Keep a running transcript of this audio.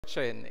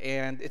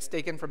And it's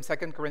taken from 2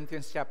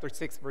 Corinthians chapter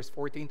 6 verse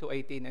 14 to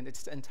 18, and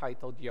it's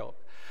entitled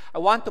Yoke. I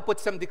want to put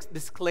some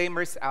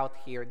disclaimers out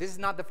here. This is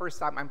not the first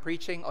time I'm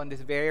preaching on this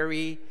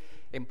very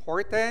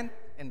important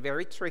and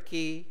very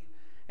tricky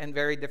and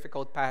very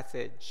difficult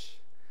passage.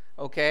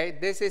 Okay?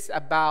 This is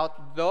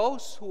about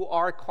those who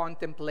are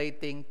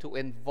contemplating to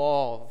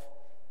involve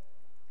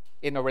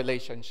in a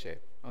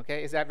relationship.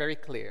 Okay? Is that very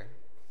clear?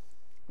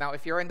 Now,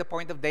 if you're in the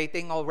point of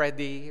dating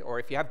already, or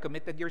if you have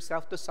committed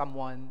yourself to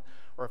someone,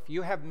 or if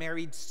you have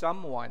married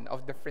someone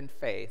of different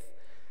faith,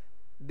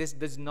 this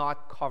does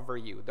not cover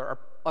you. There are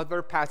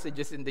other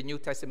passages in the New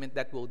Testament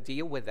that will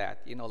deal with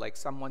that, like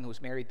someone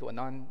who's married to a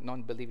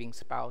non-believing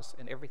spouse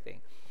and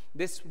everything.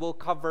 This will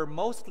cover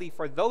mostly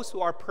for those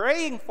who are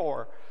praying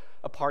for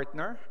a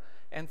partner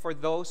and for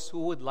those who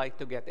would like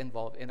to get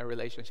involved in a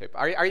relationship.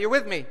 Are you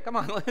with me? Come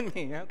on, with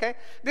me, okay?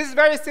 This is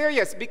very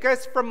serious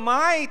because from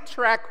my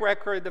track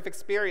record of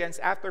experience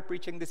after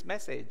preaching this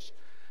message,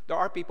 there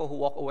are people who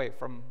walk away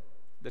from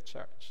the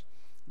church.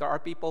 There are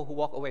people who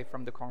walk away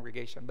from the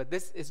congregation. But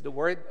this is the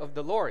word of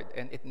the Lord,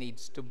 and it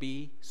needs to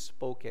be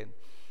spoken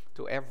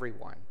to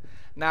everyone.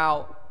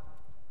 Now,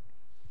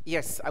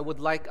 yes, I would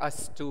like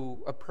us to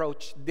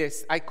approach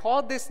this. I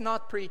call this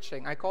not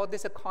preaching. I call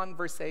this a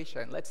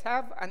conversation. Let's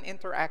have an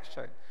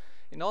interaction.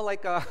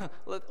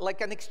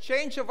 Like an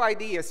exchange of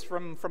ideas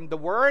from the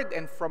Word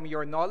and from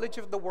your knowledge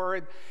of the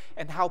Word,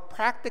 and how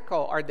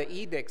practical are the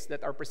edicts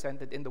that are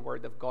presented in the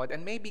Word of God.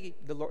 And maybe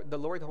the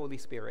Lord Holy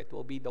Spirit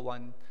will be the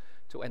one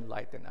to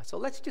enlighten us. So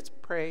let's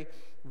just pray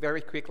very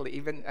quickly,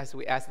 even as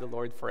we ask the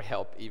Lord for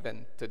help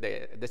even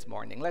this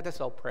morning. Let us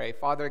all pray.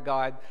 Father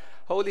God,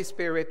 Holy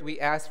Spirit, we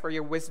ask for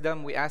your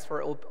wisdom. We ask for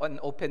an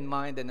open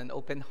mind and an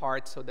open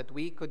heart so that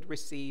we could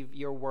receive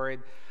your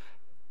Word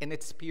in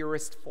its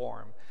purest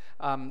form.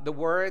 The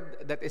word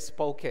that is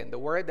spoken, the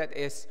word that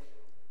is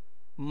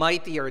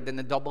mightier than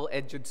a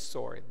double-edged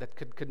sword, that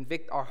could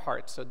convict our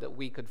hearts so that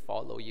we could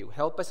follow you.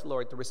 Help us,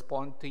 Lord, to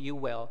respond to you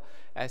well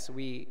as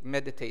we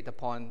meditate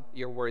upon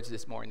your words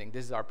this morning.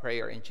 This is our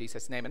prayer in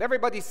Jesus' name. And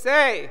everybody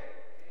say,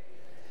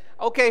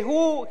 okay,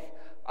 who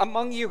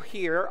among you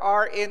here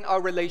are in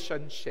a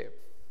relationship?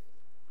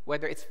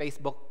 Whether it's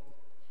Facebook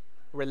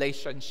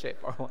relationship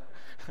or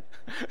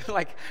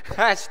like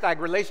hashtag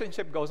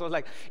relationship goals. So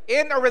like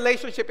in a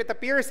relationship, it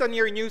appears on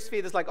your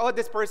newsfeed. It's like, oh,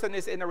 this person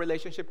is in a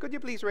relationship. Could you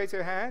please raise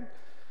your hand?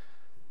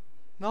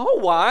 No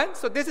one.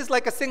 So this is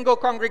like a single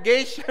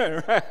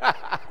congregation.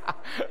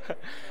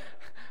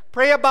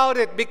 Pray about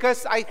it,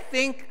 because I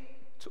think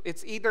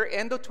it's either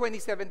end of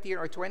 2017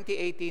 or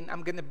 2018.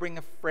 I'm going to bring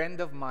a friend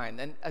of mine,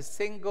 and a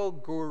single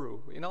guru,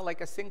 like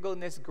a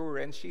singleness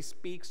guru, and she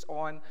speaks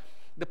on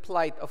the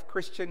plight of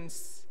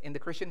Christians in the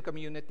Christian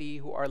community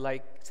who are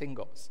like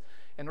singles.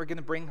 And we're going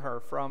to bring her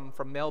from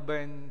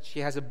Melbourne. She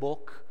has a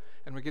book,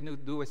 and we're going to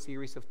do a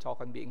series of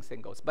talk on being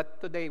singles.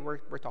 But today we're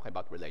talking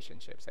about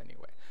relationships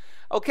anyway.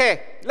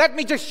 Okay, let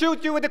me just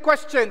shoot you with a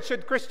question.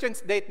 Should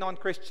Christians date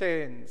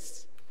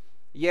non-Christians?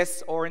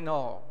 Yes or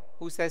no?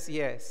 Who says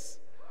yes?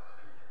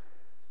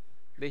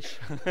 They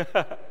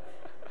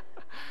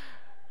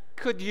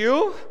Could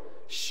you?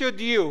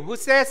 Should you? Who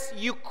says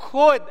you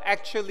could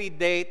actually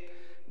date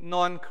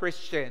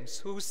non-Christians?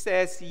 Who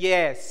says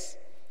yes?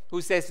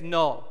 Who says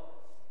no?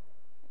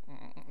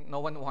 No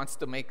one wants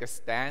to make a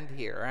stand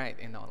here, right?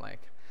 And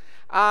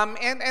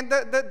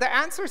the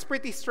answer is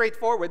pretty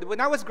straightforward. When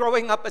I was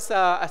growing up as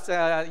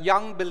a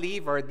young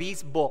believer,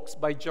 these books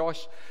by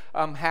Josh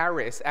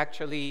Harris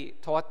actually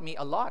taught me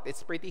a lot.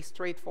 It's pretty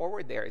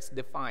straightforward there. It's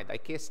defined. I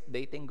kissed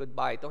dating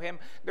goodbye. To him,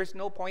 there's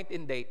no point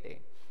in dating.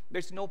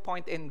 There's no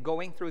point in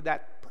going through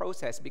that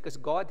process because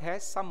God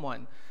has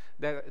someone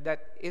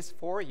that is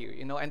for you,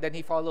 and then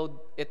he followed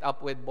it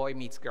up with boy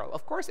meets girl.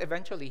 Of course,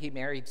 eventually he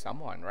married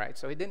someone, right?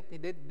 So he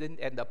didn't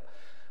end up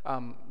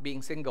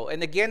being single.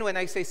 And again, when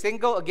I say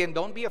single, again,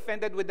 don't be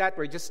offended with that.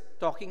 We're just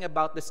talking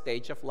about the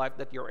stage of life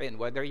that you're in,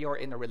 whether you're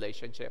in a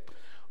relationship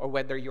or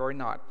whether you're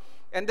not.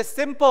 And the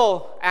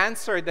simple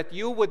answer that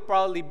you would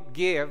probably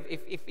give,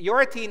 if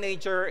you're a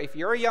teenager, if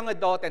you're a young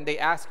adult, and they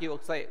ask you,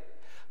 say,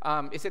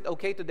 is it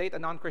okay to date a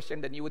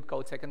non-Christian? Then you would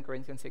quote 2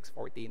 Corinthians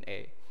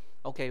 6:14a.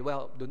 Okay,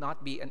 well, do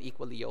not be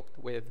unequally yoked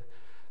with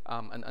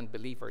an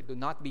unbeliever. Do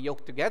not be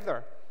yoked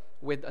together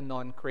with a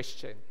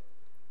non-Christian.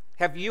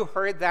 Have you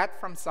heard that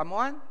from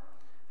someone?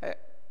 Have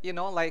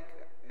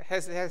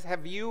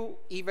you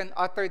even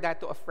uttered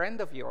that to a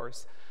friend of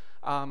yours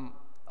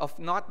of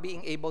not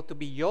being able to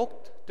be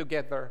yoked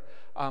together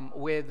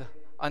with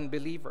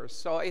unbelievers?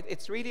 So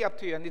it's really up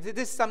to you. And it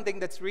is something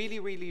that's really,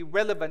 really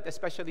relevant,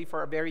 especially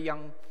for a very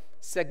young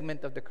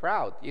segment of the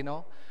crowd,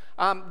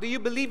 Do you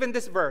believe in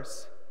this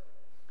verse?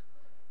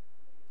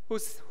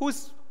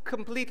 Who's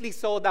completely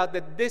sold out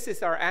that this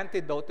is our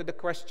antidote to the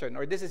question,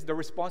 or this is the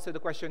response to the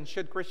question,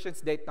 should Christians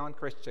date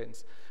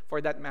non-Christians,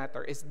 for that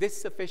matter? Is this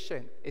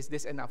sufficient? Is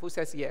this enough? Who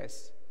says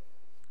yes?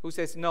 Who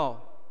says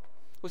no?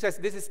 Who says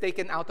this is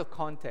taken out of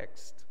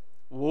context?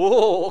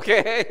 Whoa,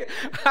 okay.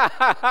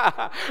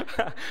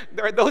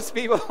 There are those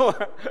people who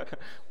are,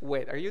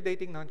 wait, are you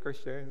dating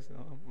non-Christians?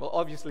 No. Well,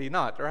 obviously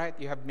not, right?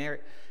 You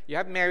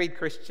have married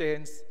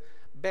Christians.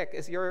 Beck,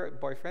 is your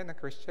boyfriend a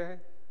Christian?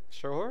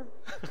 Sure.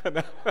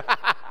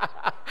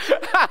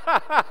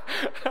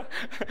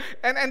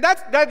 and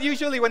that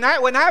usually when I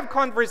have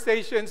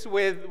conversations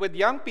with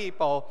young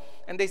people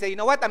and they say, you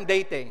know what, I'm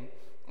dating.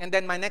 And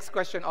then my next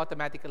question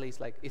automatically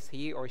is like, is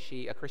he or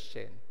she a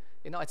Christian?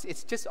 You know,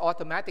 it's just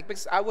automatic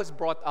because I was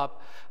brought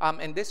up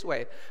in this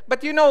way.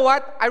 But you know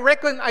what?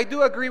 I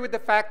do agree with the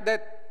fact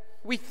that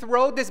we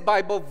throw this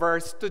Bible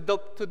verse to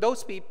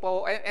those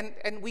people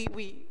and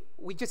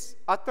we just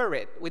utter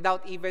it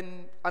without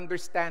even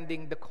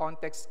understanding the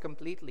context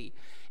completely.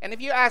 And if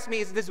you ask me,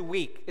 is this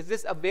weak? Is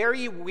this a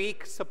very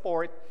weak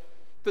support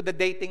to the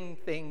dating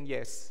thing?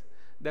 Yes,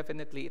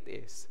 definitely it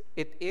is.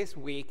 It is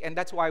weak, and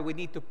that's why we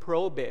need to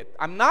probe it.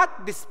 I'm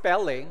not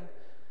dispelling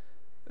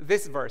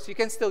this verse. You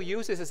can still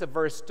use this as a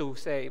verse to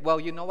say,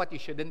 well, you know what, you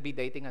shouldn't be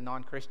dating a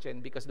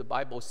non-Christian because the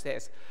Bible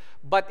says.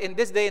 But in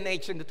this day and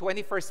age, in the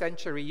 21st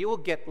century, you will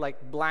get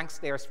like blank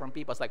stares from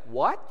people. It's like,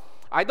 what?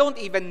 I don't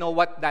even know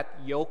what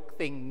that yoke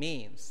thing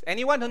means.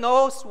 Anyone who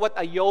knows what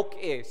a yoke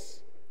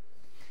is?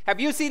 Have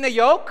you seen a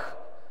yoke?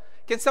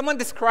 Can someone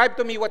describe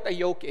to me what a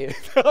yoke is?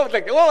 I was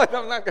like, oh,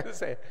 I'm not going to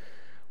say.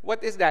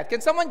 What is that? Can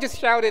someone just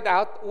shout it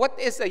out? What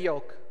is a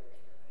yoke?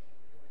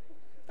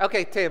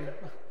 Okay, Tim.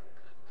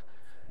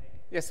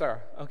 Yes,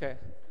 sir. Okay.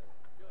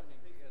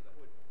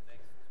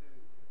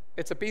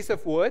 It's a piece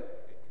of wood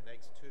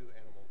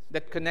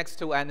that connects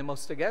two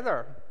animals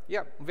together.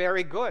 Yeah,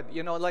 very good.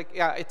 You know, like,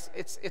 yeah,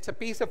 it's a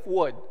piece of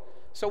wood.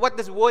 So what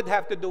does wood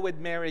have to do with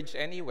marriage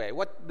anyway?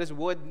 What does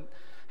wood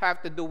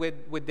have to do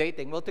with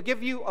dating? Well, to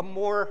give you a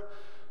more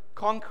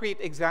concrete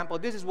example,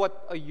 this is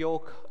what a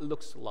yoke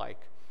looks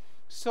like.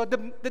 So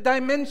the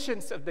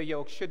dimensions of the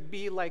yoke should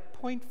be like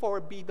 0.4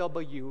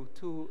 BW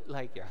to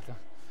like, yeah.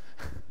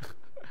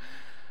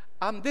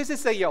 This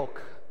is a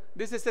yoke.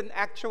 This is an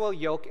actual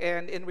yoke,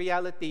 and in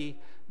reality,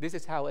 this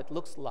is how it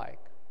looks like,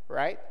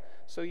 right?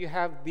 So you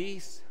have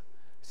these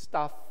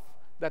stuff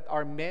that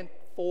are meant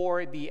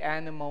for the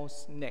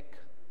animal's neck,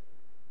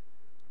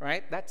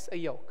 right? That's a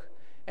yoke.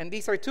 And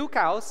these are two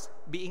cows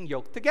being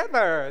yoked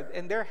together,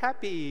 and they're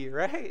happy,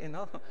 right? You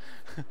know,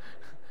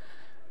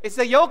 is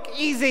a yoke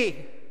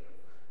easy?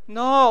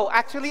 No,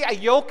 actually, a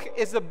yoke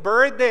is a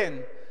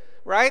burden.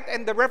 Right?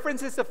 And the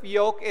references of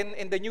yoke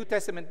in the New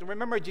Testament,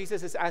 remember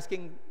Jesus is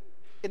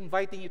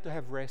inviting you to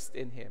have rest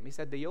in Him. He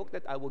said, the yoke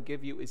that I will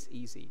give you is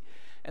easy,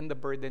 and the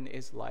burden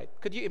is light.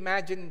 Could you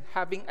imagine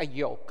having a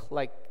yoke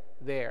like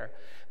there?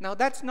 Now,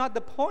 that's not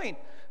the point.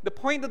 The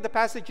point of the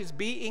passage is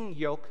being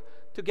yoked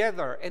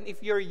together. And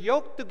if you're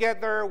yoked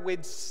together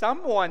with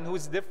someone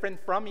who's different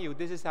from you,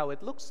 this is how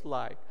it looks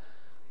like.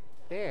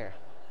 There.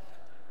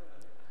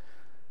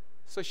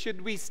 So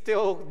should we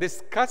still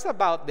discuss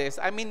about this?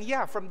 I mean,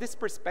 yeah, from this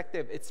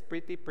perspective, it's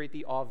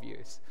pretty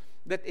obvious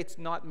that it's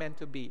not meant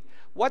to be.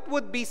 What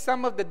would be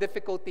some of the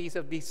difficulties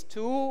of these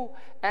two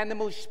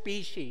animal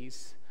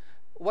species?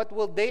 What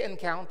will they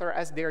encounter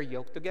as they're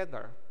yoked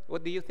together?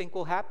 What do you think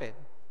will happen?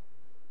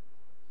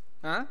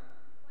 Huh?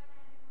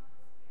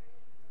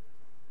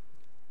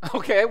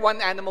 Okay,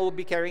 one animal will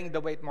be carrying the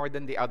weight more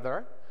than the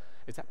other.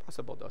 Is that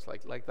possible, though?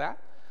 Like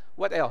that?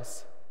 What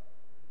else?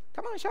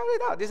 Come on, shout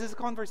it out. This is a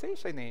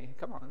conversation, eh?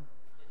 Come on.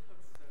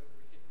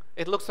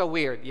 It looks so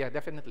weird. Yeah,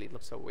 definitely. It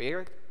looks so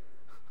weird.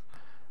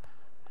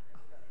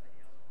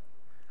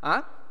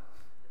 Huh?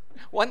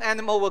 One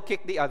animal will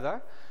kick the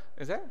other.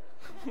 Is that?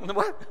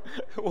 What?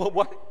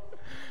 What?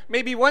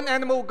 Maybe one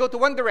animal will go to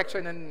one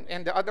direction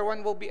and the other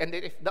one will be, and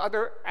if the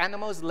other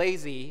animal is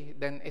lazy,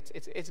 then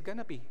it's going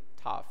to be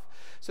tough.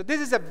 So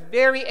this is a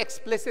very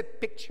explicit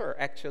picture,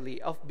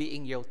 actually, of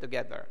being yoked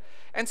together.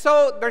 And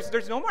so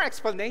there's no more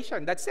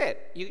explanation. That's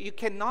it. You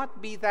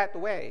cannot be that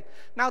way.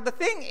 Now, the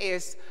thing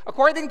is,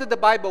 according to the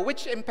Bible,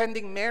 which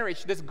impending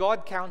marriage does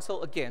God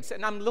counsel against?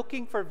 And I'm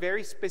looking for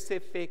very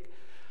specific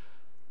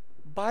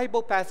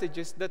Bible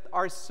passages that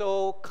are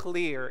so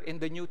clear in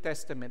the New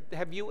Testament.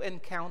 Have you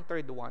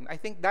encountered one? I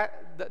think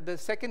that the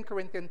 2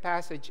 Corinthians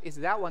passage is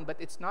that one, but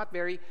it's not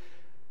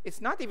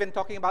even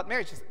talking about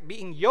marriage. It's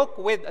being yoked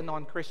with a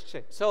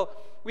non-Christian. So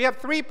we have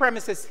three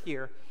premises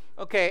here.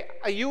 Okay,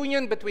 a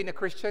union between a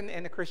Christian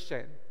and a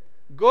Christian.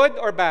 Good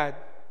or bad?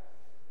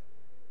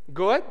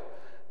 Good.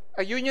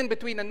 A union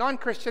between a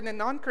non-Christian and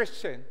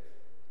non-Christian.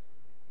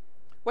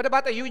 What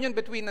about a union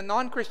between a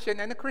non-Christian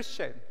and a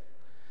Christian?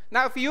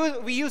 Now, if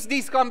we use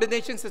these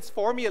combinations as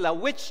formula,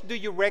 which do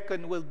you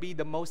reckon will be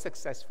the most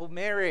successful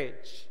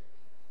marriage?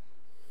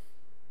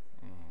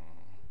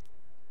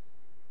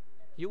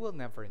 You will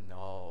never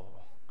know.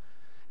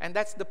 And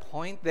that's the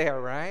point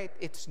there, right?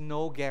 It's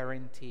no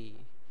guarantee.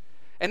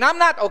 And I'm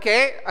not,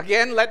 okay,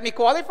 again, let me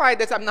qualify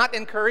this. I'm not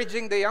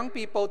encouraging the young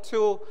people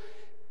to,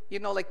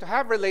 to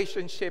have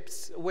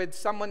relationships with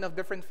someone of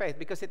different faith,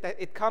 because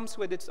it comes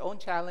with its own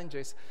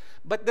challenges.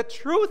 But the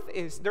truth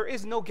is, there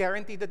is no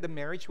guarantee that the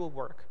marriage will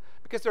work,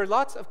 because there are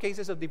lots of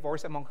cases of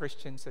divorce among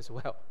Christians as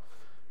well,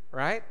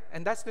 right?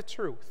 And that's the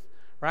truth,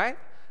 right?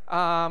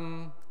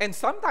 And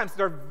sometimes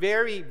there are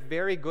very,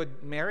 very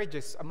good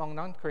marriages among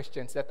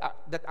non-Christians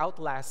that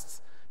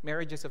outlasts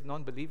marriages of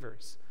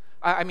non-believers.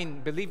 I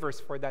mean, believers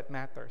for that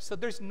matter. So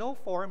there's no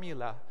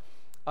formula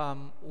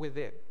with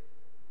it.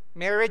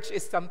 Marriage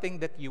is something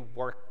that you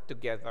work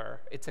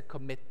together. It's a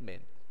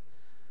commitment,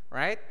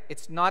 right?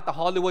 It's not a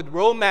Hollywood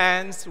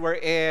romance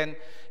wherein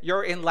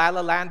you're in La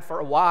La Land for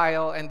a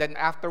while, and then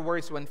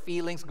afterwards when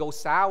feelings go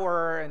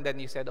sour, and then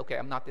you said, okay,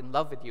 I'm not in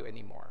love with you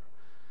anymore.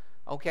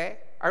 Okay?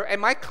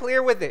 Am I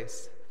clear with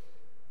this?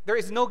 There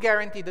is no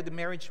guarantee that the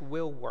marriage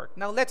will work.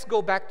 Now let's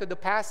go back to the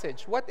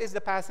passage. What is the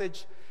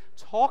passage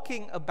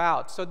talking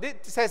about? So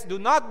it says, do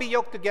not be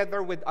yoked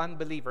together with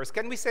unbelievers.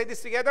 Can we say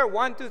this together?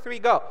 1, 2, 3,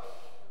 go.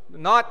 Do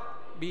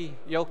not be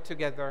yoked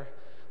together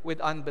with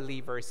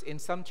unbelievers. In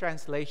some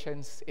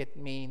translations, it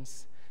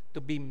means to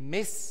be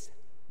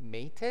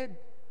mismated,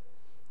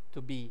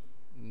 to be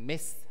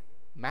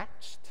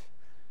mismatched,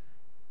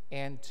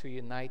 and to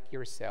unite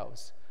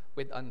yourselves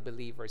with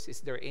unbelievers.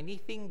 Is there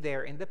anything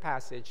there in the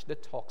passage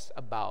that talks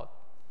about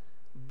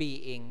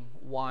being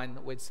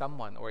one with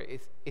someone? Or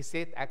is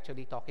it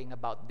actually talking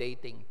about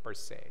dating per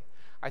se?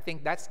 I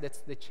think that's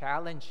the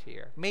challenge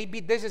here.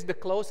 Maybe this is the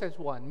closest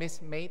one,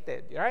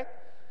 mismated, right?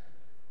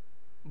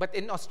 But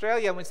in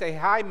Australia, when we say,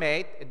 hi,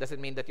 mate, it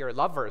doesn't mean that you're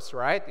lovers,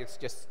 right? It's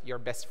just your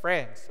best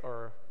friends,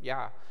 or,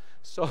 yeah.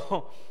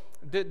 So,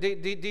 do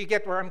you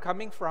get where I'm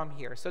coming from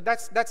here? So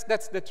that's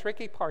the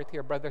tricky part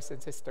here, brothers and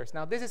sisters.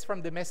 Now, this is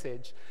from the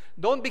Message.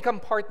 Don't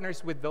become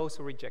partners with those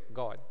who reject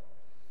God.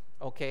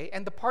 Okay?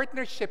 And the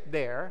partnership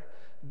there,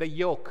 the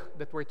yoke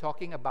that we're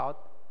talking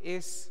about,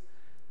 is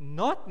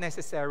not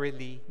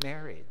necessarily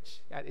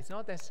marriage. It's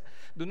not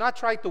do not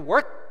try to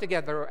work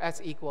together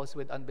as equals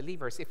with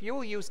unbelievers. If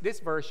you use this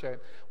version,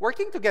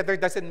 working together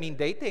doesn't mean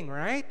dating,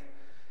 right?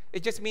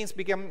 It just means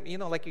become,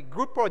 like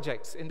group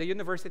projects in the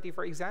university,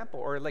 for example,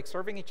 or like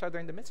serving each other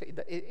in the midst.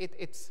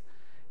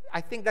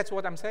 I think that's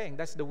what I'm saying.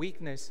 That's the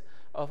weakness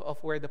of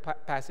where the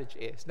passage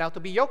is. Now, to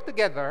be yoked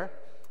together,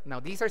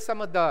 now these are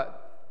some of the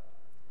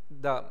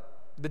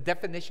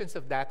definitions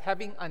of that,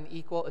 having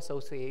unequal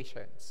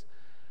associations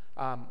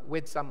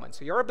with someone.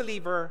 So you're a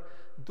believer,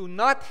 do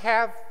not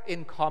have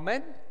in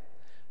common,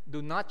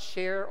 do not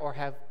share or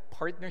have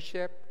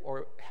partnership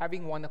or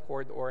having one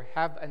accord or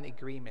have an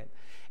agreement.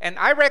 And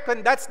I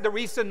reckon that's the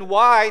reason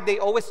why they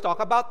always talk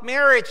about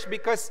marriage,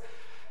 because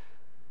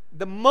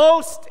the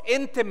most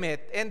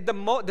intimate and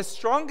the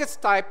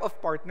strongest type of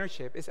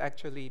partnership is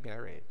actually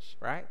marriage,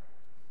 right?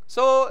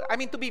 So, I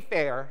mean, to be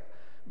fair,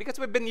 because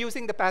we've been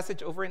using the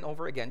passage over and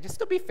over again, just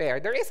to be fair,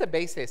 there is a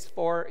basis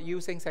for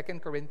using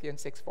 2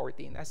 Corinthians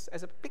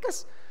 6:14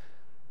 because,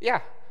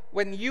 yeah,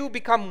 when you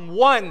become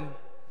one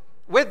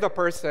with the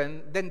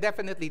person, then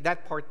definitely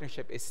that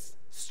partnership is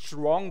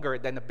stronger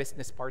than a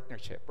business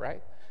partnership,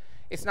 right?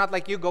 It's not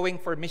like you going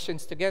for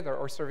missions together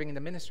or serving in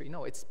the ministry.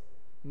 No, it's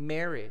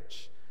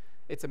marriage.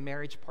 It's a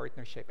marriage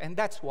partnership. And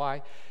that's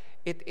why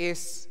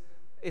it's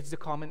the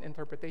common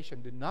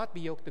interpretation. Do not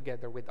be yoked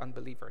together with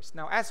unbelievers.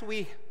 Now, as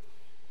we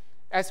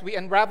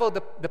unravel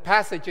the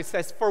passage, it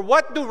says, for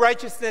what do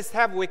righteousness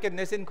have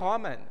wickedness in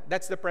common?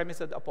 That's the premise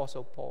of the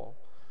Apostle Paul.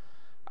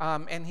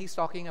 And he's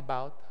talking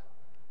about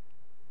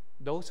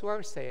those who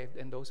are saved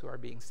and those who are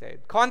being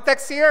saved.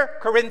 Context here,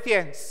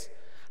 Corinthians.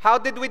 How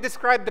did we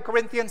describe the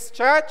Corinthians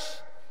church?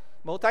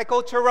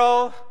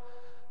 Multicultural,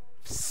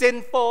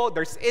 sinful,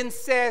 there's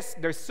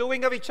incest, there's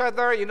suing of each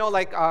other,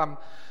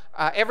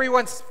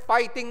 everyone's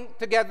fighting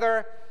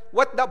together.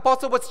 What the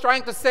apostle was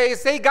trying to say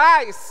is, hey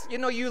guys,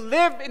 you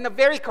live in a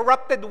very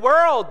corrupted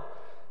world.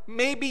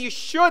 Maybe you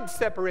should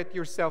separate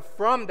yourself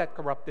from that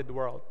corrupted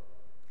world.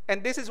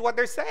 And this is what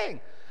they're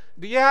saying.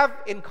 Do you have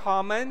in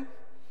common,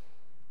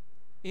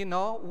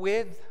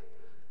 with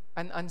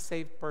an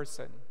unsaved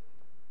person?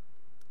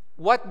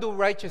 What do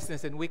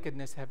righteousness and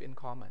wickedness have in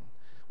common?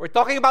 We're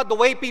talking about the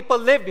way people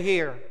live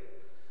here.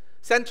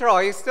 Central,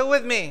 are you still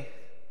with me?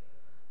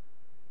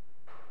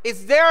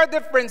 Is there a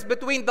difference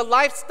between the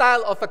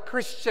lifestyle of a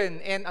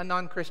Christian and a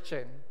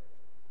non-Christian?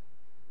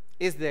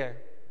 Is there?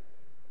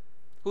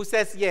 Who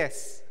says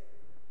yes?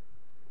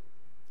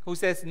 Who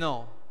says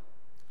no?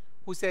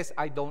 Who says,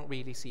 I don't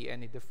really see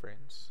any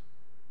difference?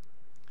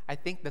 I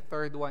think the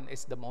third one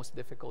is the most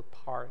difficult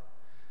part,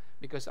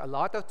 because a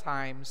lot of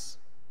times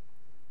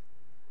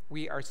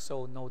we are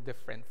so no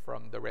different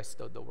from the rest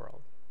of the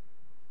world.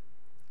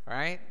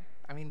 Right?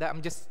 I mean,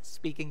 I'm just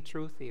speaking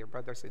truth here,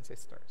 brothers and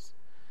sisters.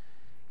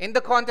 In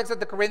the context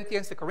of the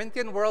Corinthians, the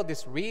Corinthian world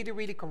is really,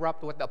 really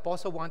corrupt. What the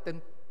apostle wanted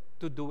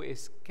to do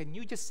is, can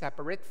you just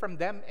separate from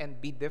them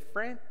and be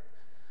different?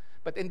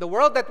 But in the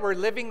world that we're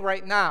living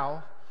right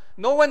now,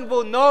 no one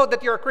will know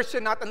that you're a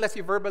Christian not unless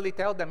you verbally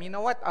tell them, you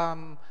know what,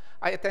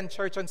 I attend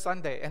church on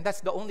Sunday. And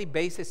that's the only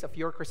basis of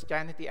your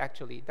Christianity,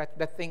 actually,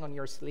 that thing on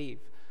your sleeve.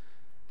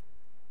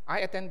 I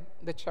attend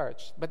the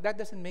church, but that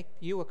doesn't make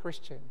you a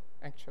Christian,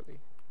 actually.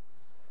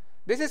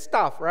 This is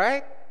tough,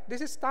 right? This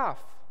is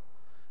tough.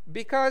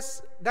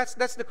 Because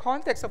that's the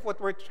context of what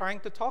we're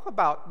trying to talk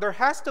about. There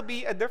has to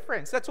be a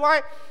difference. That's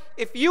why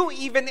if you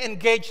even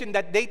engage in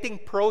that dating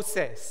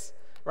process,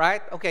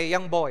 right? Okay,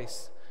 young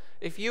boys.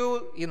 If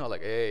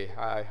like, hey,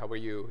 hi, how are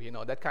you?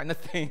 That kind of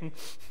thing.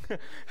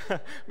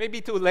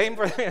 Maybe too lame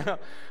for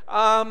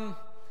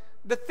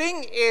the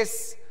thing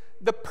is,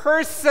 the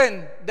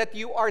person that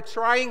you are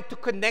trying to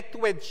connect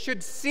with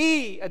should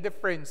see a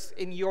difference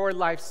in your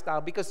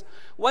lifestyle. Because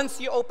once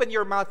you open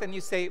your mouth and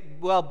you say,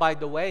 well, by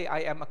the way, I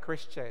am a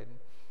Christian,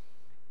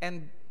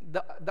 and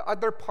the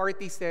other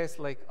party says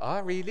like,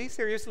 oh, really?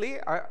 Seriously?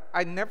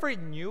 I never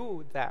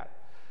knew that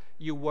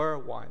you were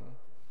one.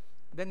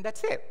 Then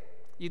that's it.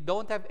 You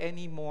don't have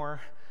any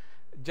more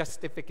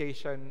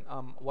justification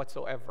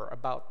whatsoever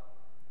about,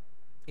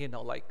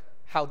 like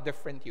how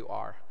different you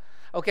are.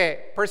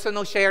 Okay,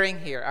 personal sharing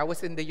here. I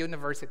was in the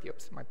university.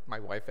 Oops, my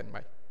wife and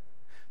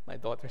my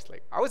daughter's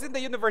like, I was in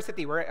the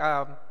university. We're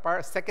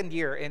second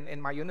year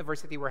in my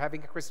university. We're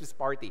having a Christmas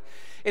party.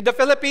 In the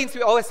Philippines,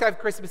 we always have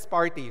Christmas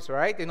parties,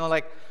 right?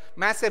 Like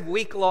massive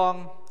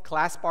week-long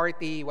class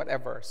party,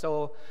 whatever.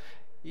 So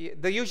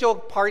the usual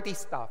party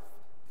stuff,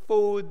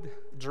 food,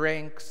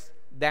 drinks,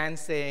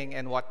 dancing,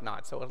 and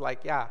whatnot. So it was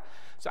like, yeah.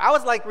 So I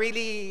was like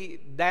really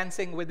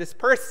dancing with this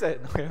person.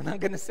 I'm not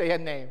going to say a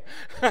name.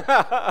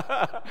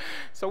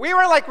 So we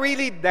were like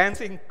really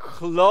dancing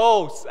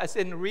close, as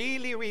in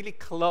really, really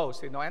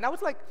close, And I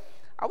was like,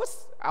 I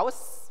was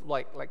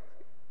like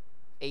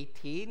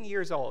 18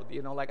 years old,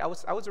 like I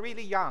was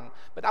really young,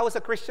 but I was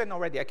a Christian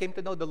already. I came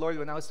to know the Lord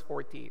when I was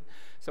 14.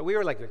 So we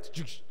were like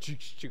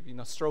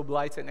strobe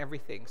lights and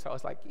everything. So I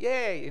was like,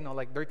 yay,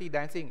 like dirty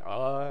dancing.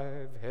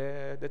 I've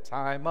had the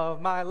time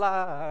of my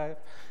life.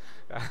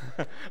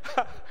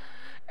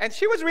 And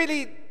she was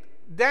really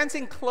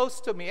dancing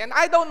close to me. And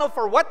I don't know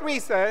for what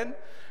reason,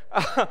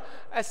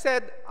 I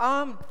said,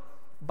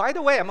 by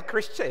the way, I'm a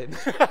Christian.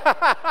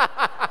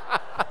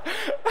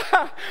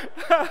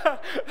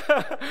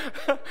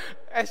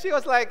 And she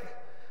was like,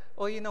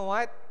 oh, you know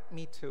what?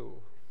 Me too.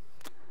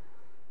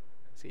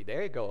 See,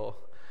 there you go.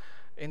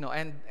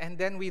 And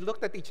then we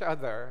looked at each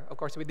other. Of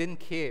course, we didn't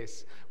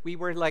kiss. We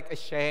were like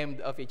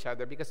ashamed of each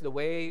other because the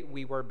way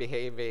we were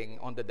behaving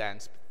on the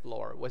dance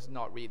floor was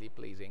not really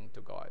pleasing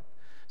to God.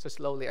 So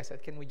slowly I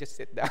said, can we just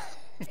sit down?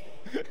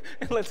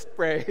 And let's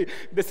pray.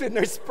 The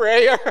sinner's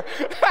prayer.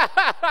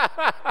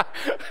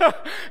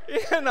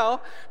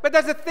 But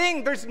that's the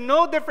thing. There's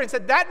no difference.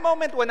 At that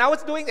moment when I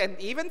was doing, and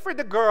even for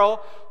the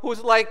girl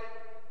who's like,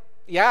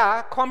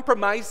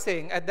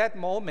 compromising at that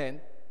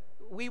moment,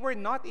 we were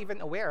not even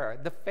aware.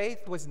 The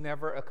faith was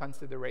never a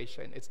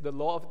consideration. It's the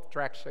law of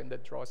attraction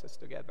that draws us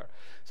together.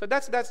 So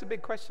that's the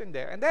big question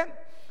there. And then,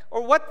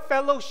 or what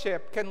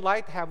fellowship can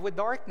light have with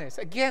darkness?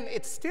 Again,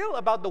 it's still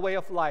about the way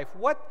of life.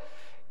 What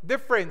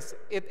difference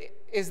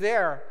is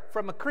there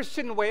from a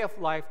Christian way of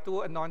life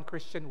to a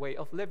non-Christian way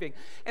of living?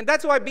 And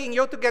that's why being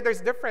yoked together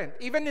is different.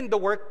 Even in the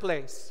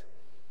workplace.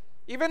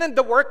 Even in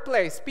the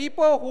workplace,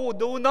 people who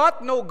do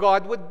not know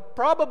God would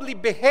probably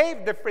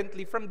behave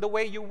differently from the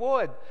way you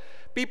would.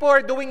 People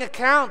are doing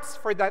accounts,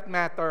 for that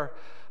matter.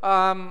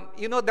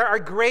 There are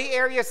gray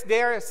areas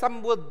there.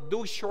 Some will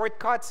do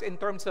shortcuts in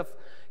terms of,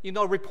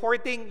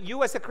 reporting.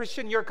 You as a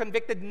Christian, you're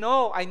convicted.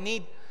 No, I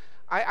need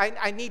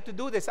to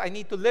do this. I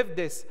need to live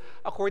this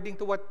according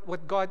to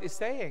what God is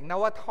saying. Now,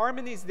 what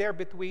harmony is there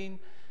between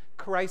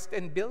Christ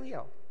and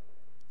Belial?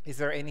 Is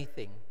there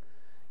anything?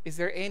 Is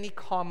there any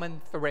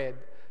common thread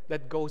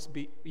that goes,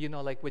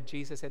 like with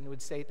Jesus and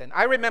with Satan?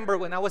 I remember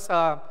when I was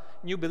a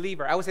new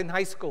believer, I was in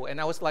high school, and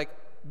I was like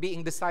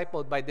being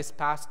discipled by this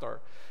pastor.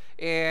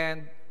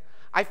 And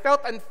I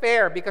felt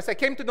unfair because I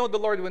came to know the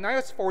Lord when I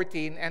was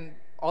 14, and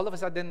all of a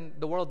sudden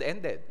the world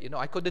ended.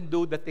 I couldn't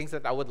do the things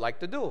that I would like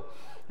to do.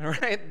 All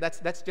right?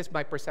 That's just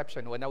my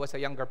perception when I was a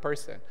younger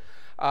person.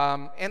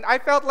 And I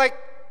felt like,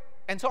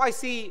 and so I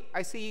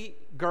see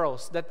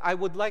girls that I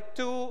would like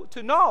to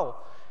know.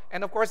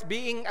 And of course,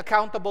 being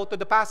accountable to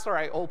the pastor,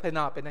 I open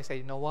up and I say,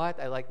 you know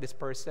what? I like this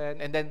person.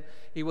 And then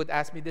he would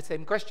ask me the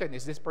same question,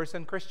 is this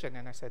person Christian?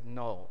 And I said,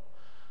 no.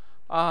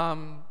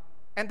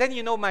 And then,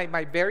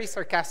 my very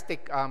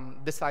sarcastic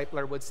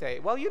discipler would say,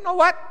 well, you know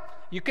what?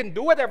 You can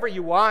do whatever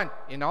you want,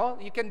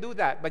 You can do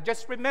that. But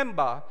just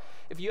remember,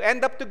 if you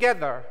end up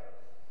together,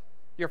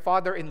 your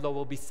father-in-law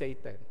will be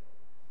Satan.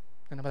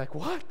 And I'm like,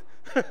 what?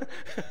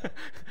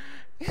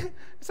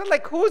 So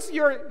like, who's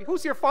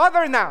your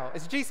father now?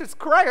 It's Jesus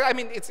Christ. I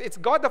mean, it's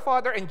God the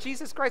Father and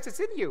Jesus Christ is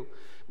in you.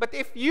 But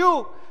if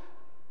you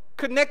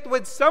connect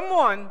with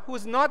someone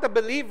who's not a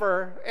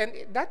believer and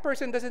that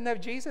person doesn't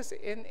have Jesus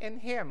in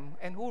him,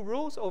 and who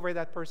rules over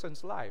that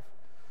person's life?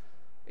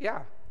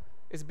 Yeah,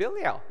 it's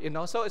Belial,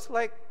 So it's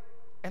like,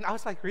 and I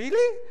was like,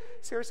 really?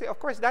 Seriously? Of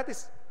course, that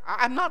is,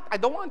 I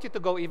don't want you to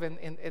go even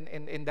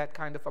in that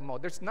kind of a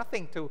mode. There's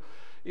nothing to,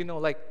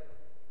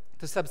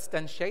 to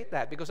substantiate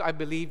that, because I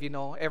believe,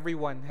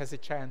 everyone has a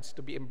chance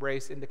to be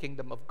embraced in the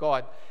kingdom of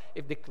God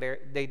if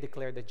they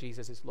declare that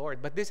Jesus is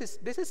Lord. But this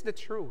is the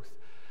truth.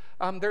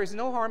 There is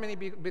no harmony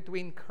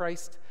between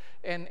Christ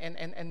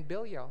and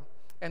Belial.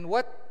 And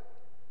what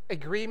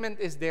agreement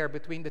is there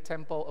between the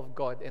temple of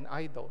God and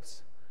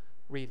idols,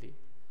 really?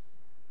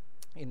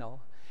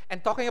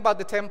 And talking about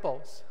the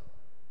temples,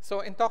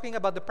 So in talking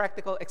about the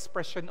practical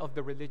expression of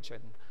the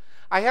religion,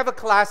 I have a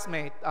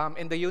classmate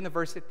in the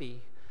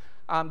university.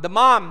 The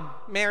mom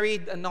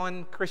married a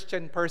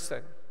non-Christian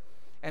person.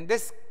 And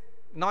this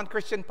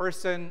non-Christian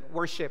person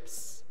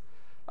worships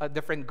a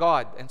different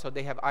god. And so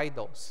they have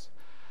idols.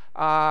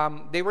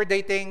 They were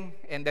dating,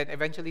 and then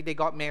eventually they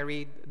got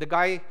married. The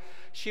guy,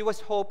 she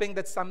was hoping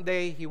that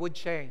someday he would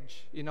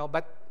change,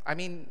 But I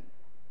mean,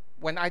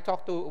 when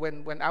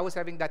I was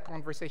having that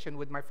conversation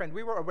with my friend,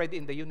 we were already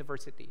in the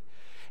university.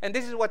 And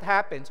this is what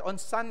happens. On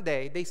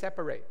Sunday, they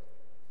separate.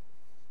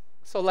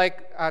 So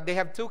they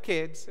have 2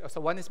 kids. So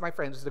one is my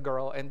friend, who's the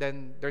girl, and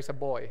then there's a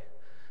boy.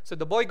 So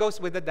the boy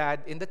goes with the dad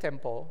in the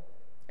temple,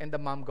 and the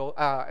mom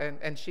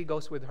and she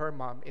goes with her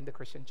mom in the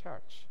Christian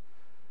church.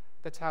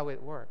 That's how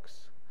it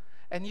works.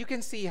 And you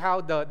can see how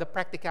the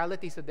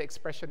practicalities of the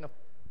expression of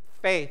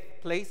faith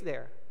plays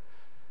there.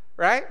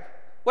 Right?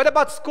 What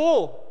about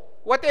school?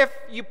 What if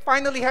you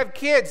finally have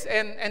kids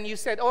and you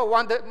said, oh, I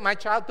want my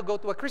child to go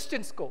to a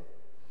Christian school?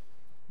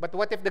 But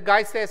what if the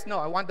guy says, no,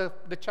 I want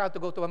the child to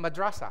go to a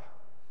madrasa?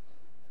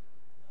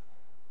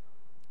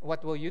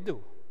 What will you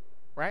do?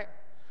 Right?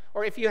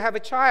 Or if you have a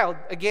child,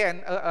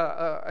 again,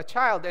 a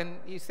child, and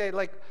you say,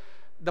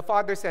 the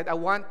father said, I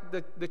want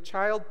the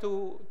child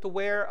to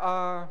wear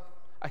a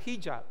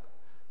hijab,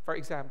 for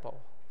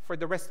example, for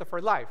the rest of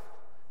her life,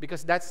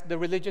 because that's the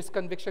religious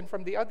conviction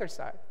from the other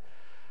side.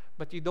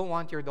 But you don't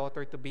want your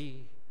daughter to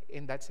be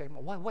in that same...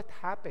 What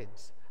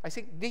happens? I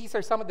think these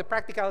are some of the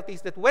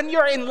practicalities that when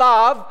you're in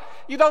love,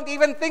 you don't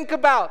even think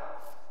about.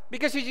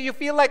 Because you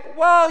feel like,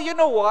 well, you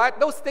know what?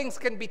 Those things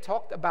can be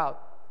talked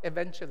about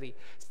eventually.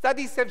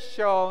 Studies have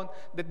shown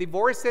that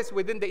divorces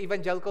within the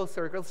evangelical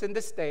circles in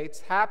the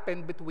States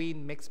happen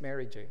between mixed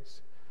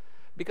marriages.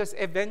 Because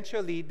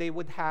eventually they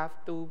would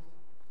have to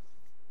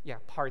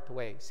part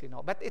ways,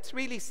 But it's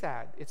really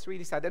sad. It's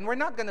really sad. And we're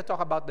not going to talk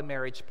about the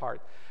marriage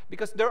part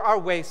because there are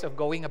ways of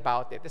going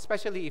about it,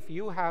 especially if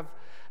you have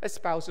a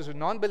spouse who's a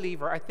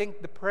non-believer. I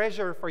think the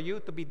pressure for you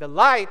to be the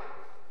light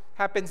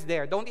happens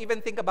there. Don't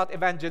even think about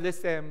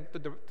evangelism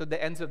to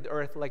the ends of the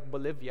earth like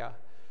Bolivia.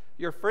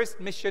 Your first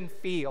mission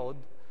field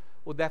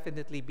will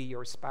definitely be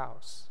your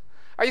spouse.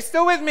 Are you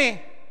still with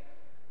me?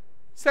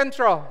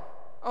 Central.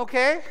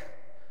 Okay?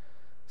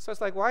 So it's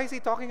like, why is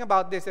he talking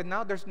about this? And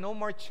now there's no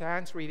more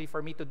chance really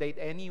for me to date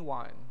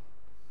anyone.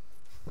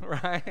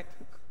 Right?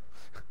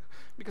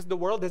 Because the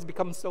world has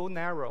become so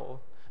narrow.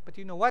 But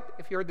you know what?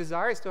 If your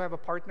desire is to have a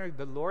partner,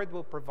 the Lord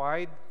will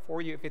provide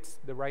for you if it's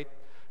the right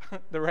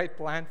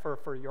plan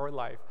for your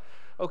life.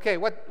 Okay,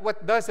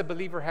 what does a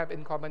believer have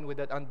in common with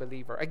an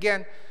unbeliever?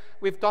 Again,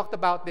 we've talked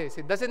about this.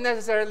 It doesn't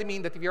necessarily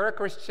mean that if you're a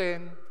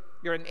Christian,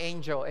 you're an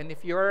angel. And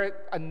if you're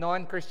a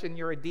non-Christian,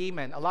 you're a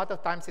demon. A lot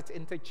of times it's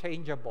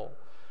interchangeable.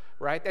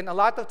 Right? And a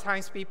lot of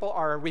times people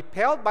are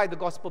repelled by the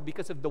gospel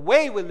because of the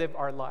way we live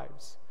our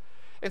lives.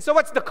 And so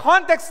what's the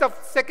context of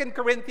 2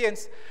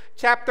 Corinthians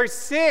chapter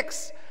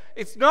 6?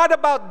 It's not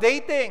about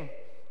dating,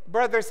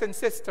 brothers and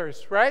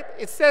sisters, right?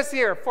 It says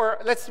here,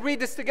 let's read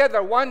this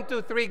together. 1,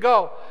 2, 3,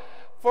 go.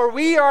 For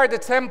we are the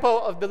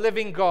temple of the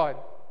living God.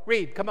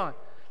 Read, come on.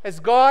 As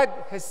God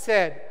has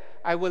said,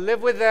 I will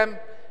live with them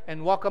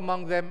and walk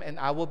among them, and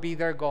I will be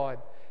their God,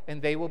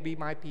 and they will be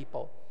my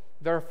people.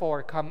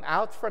 Therefore, come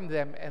out from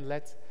them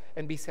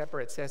and be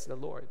separate, says the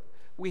Lord.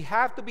 We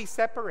have to be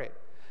separate.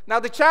 Now,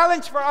 the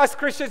challenge for us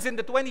Christians in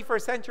the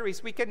 21st century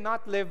is we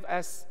cannot live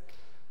as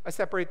a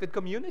separated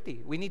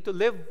community. We need to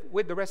live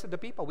with the rest of the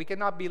people. We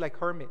cannot be like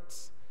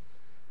hermits.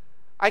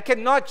 I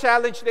cannot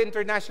challenge the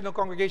international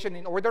congregation,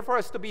 in order for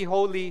us to be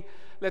holy,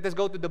 let us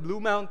go to the Blue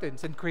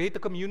Mountains and create a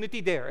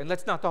community there, and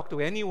let's not talk to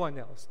anyone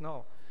else.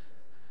 No.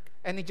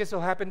 And it just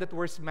so happened that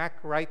we're smack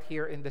right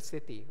here in the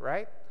city,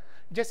 right?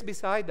 Just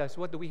beside us,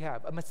 what do we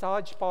have? A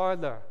massage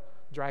parlor.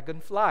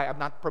 Dragonfly. I'm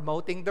not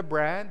promoting the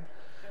brand,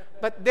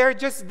 but they're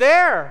just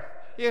there,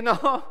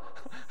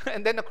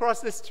 And then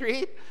across the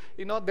street,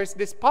 there's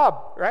this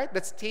pub, right?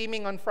 That's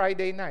teeming on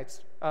Friday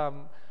nights.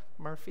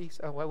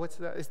 Murphy's.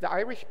 It's the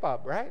Irish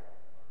pub, right?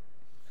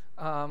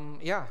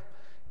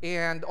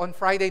 And on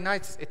Friday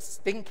nights, it's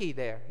stinky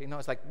there.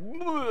 It's like,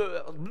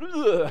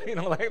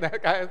 like that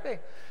kind of thing.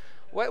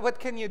 What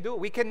can you do?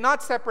 We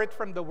cannot separate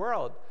from the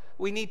world.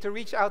 We need to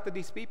reach out to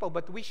these people,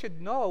 but we should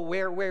know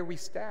where we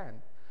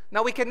stand.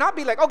 Now, we cannot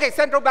be like, okay,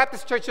 Central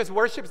Baptist Church just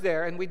worships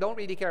there, and we don't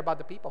really care about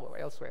the people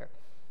elsewhere.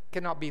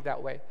 Cannot be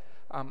that way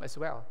as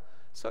well.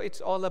 So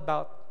it's all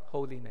about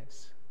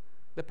holiness.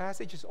 The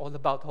passage is all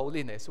about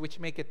holiness, which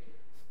makes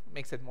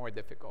it more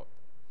difficult.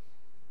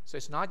 So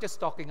it's not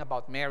just talking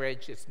about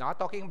marriage. It's not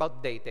talking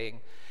about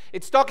dating.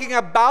 It's talking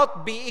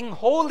about being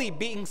holy,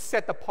 being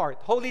set apart.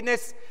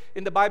 Holiness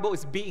in the Bible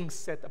is being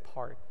set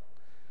apart.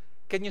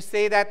 Can you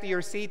say that to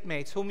your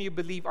seatmates whom you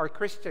believe are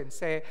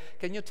Christians?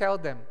 Can you tell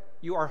them,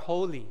 you are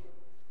holy.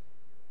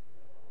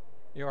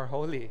 You are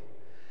holy.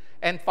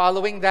 And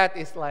following that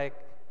is like,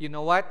 you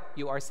know what?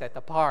 You are set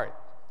apart.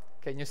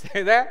 Can you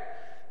say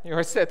that? You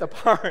are set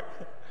apart.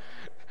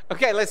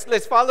 Okay,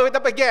 let's follow it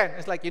up again.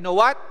 It's like, you know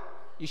what?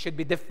 You should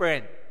be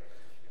different.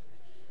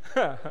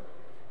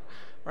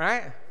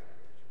 Right?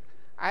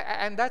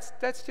 And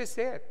that's just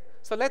it.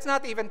 So let's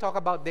not even talk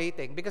about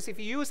dating, because if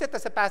you use it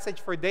as a passage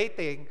for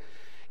dating,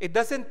 it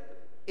doesn't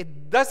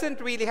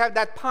really have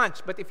that punch.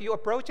 But if you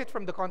approach it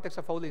from the context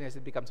of holiness,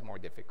 it becomes more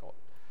difficult,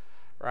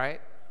 right?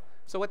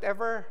 So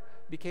whatever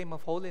became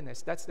of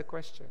holiness, that's the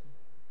question.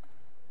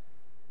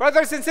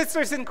 Brothers and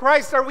sisters in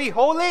Christ, are we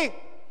holy?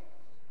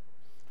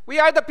 We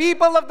are the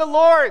people of the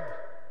Lord.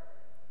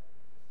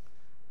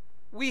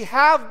 We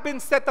have been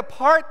set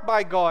apart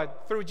by God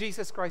through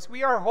Jesus Christ.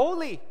 We are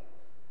holy.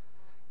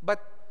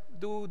 But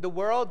do the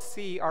world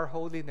see our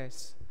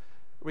holiness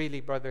really,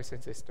 brothers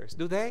and sisters?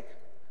 Do they?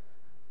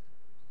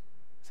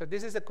 So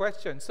this is a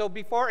question. So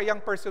before a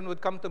young person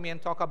would come to me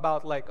and talk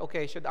about like,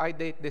 okay, should I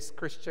date this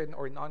Christian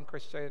or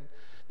non-Christian?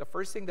 The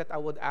first thing that I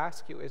would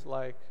ask you is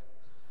like,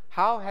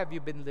 how have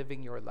you been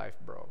living your life,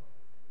 bro?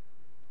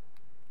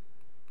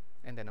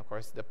 And then, of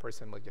course, the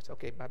person will just,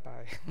 okay,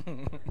 bye-bye.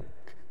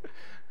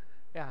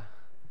 Yeah.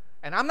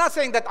 And I'm not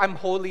saying that I'm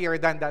holier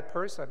than that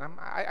person.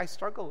 I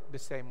struggle the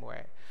same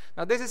way.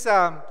 Now, this is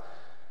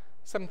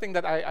something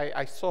that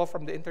I saw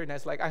from the internet.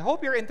 It's like, I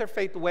hope your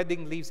interfaith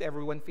wedding leaves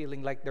everyone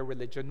feeling like their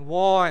religion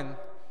won.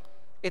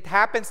 It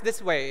happens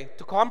this way.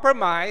 To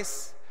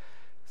compromise,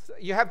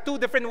 you have two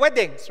different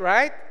weddings,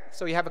 right?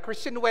 So you have a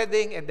Christian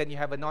wedding and then you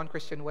have a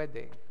non-Christian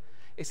wedding.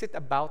 Is it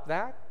about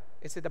that?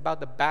 Is it about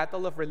the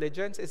battle of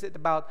religions? Is it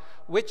about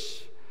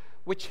which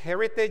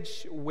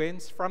heritage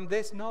wins from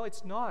this? No,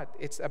 it's not.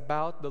 It's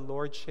about the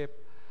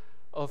lordship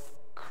of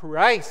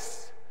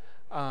Christ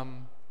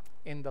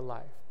in the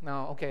life.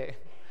 Now, okay,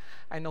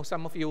 I know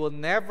some of you will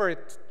never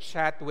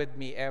chat with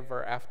me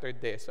ever after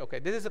this. Okay,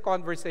 this is a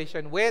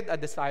conversation with a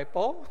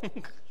disciple.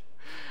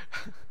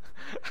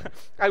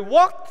 I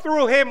walked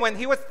through him when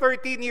he was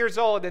 13 years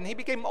old, and he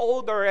became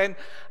older, and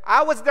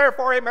I was there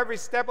for him every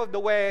step of the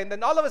way. And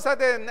then all of a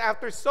sudden,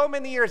 after so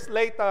many years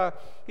later,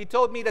 he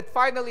told me that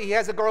finally he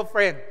has a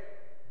girlfriend.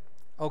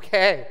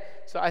 Okay,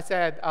 so I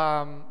said,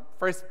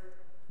 first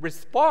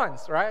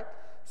response, right?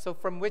 So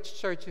from which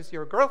church is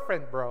your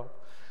girlfriend, bro?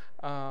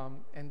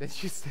 And then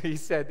he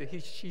said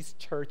she's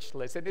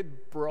churchless, and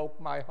it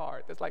broke my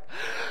heart. It's like,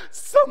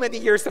 so many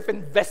years of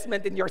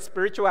investment in your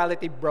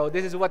spirituality, bro.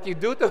 This is what you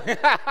do to me.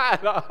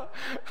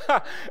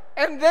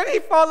 And then he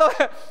followed.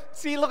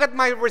 See, look at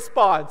my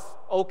response.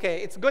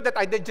 Okay, it's good that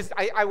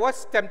I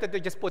was tempted to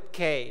just put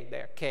K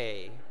there,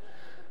 K.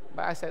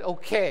 But I said,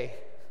 okay.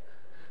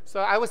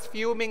 So I was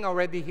fuming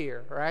already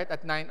here, right,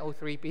 at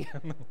 9:03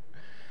 p.m.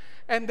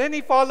 And then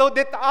he followed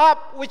it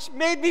up, which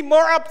made me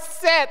more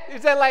upset. He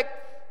said, like,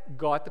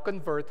 got to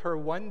convert her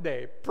one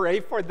day. Pray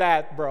for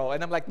that, bro.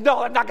 And I'm like,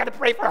 no, I'm not going to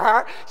pray for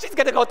her. She's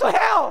going to go to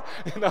hell.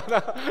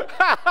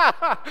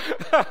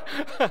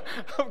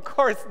 Of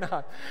course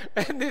not.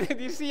 And then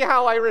you see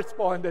how I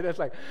responded? It's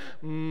like,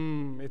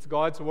 it's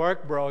God's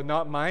work, bro,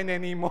 not mine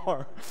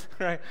anymore.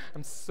 Right?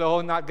 I'm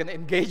so not going to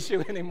engage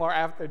you anymore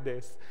after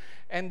this.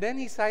 And then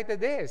he cited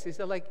this. He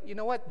said, like, you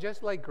know what?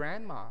 Just like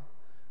grandma,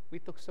 we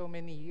took so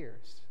many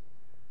years.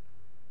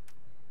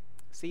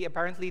 See,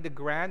 apparently the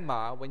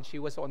grandma, when she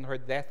was on her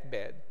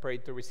deathbed,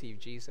 prayed to receive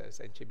Jesus,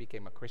 and she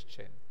became a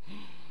Christian.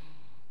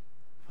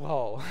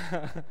 Whoa.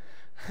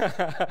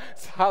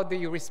 So how do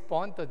you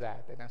respond to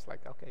that? And I was like,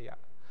 okay, yeah.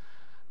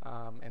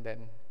 And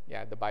then,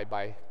 yeah, the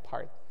bye-bye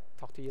part.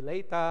 Talk to you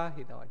later. I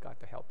got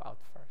to help out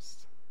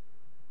first.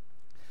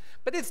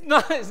 But it's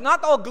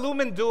not all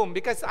gloom and doom,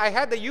 because I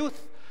had a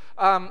youth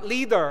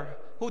leader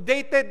who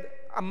dated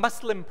a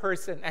Muslim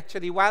person,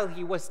 actually, while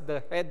he was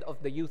the head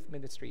of the youth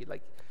ministry.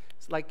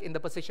 It's like in the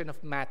position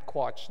of Matt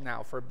Quatch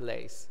now for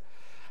Blaze.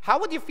 How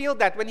would you feel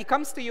that when he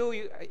comes to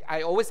you?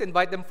 I always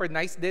invite them for a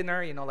nice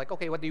dinner, like,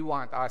 okay, what do you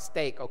want?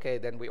 Steak. Okay,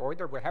 then we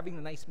order. We're having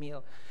a nice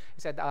meal.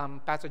 He said,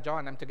 Pastor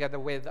John, I'm together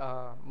with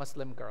a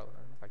Muslim girl.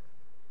 I'm like,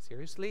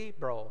 seriously?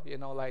 Bro,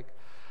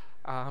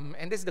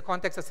 and this is the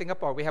context of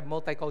Singapore. We have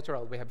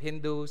multicultural. We have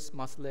Hindus,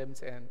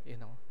 Muslims, and,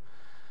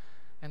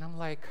 And I'm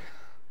like,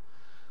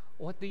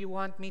 what do you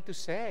want me to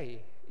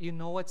say? You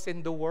know what's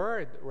in the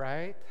Word,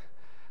 right?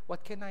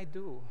 What can I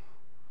do?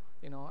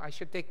 I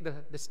should take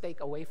the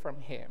steak away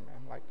from him.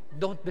 I'm like,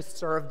 don't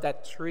deserve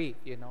that treat,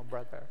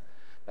 brother.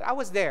 But I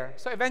was there.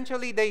 So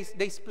eventually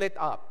they split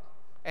up.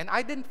 And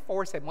I didn't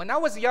force him. When I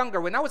was younger,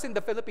 when I was in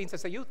the Philippines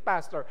as a youth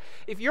pastor,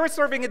 if you're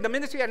serving in the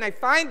ministry and I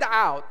find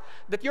out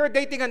that you're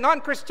dating a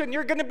non-Christian,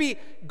 you're going to be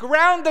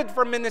grounded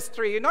from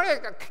ministry.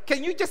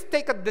 Can you just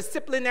take a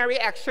disciplinary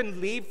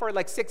action leave for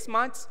like 6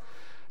 months?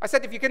 I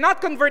said, if you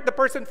cannot convert the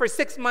person for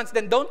 6 months,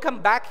 then don't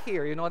come back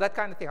here, that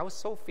kind of thing. I was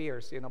so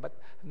fierce, but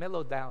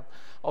mellowed down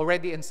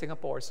already in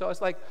Singapore. So I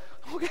was like,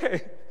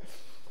 okay.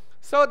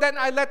 So then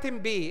I let him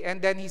be.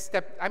 And then he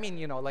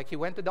he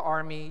went to the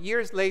army.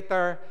 Years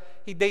later,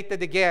 he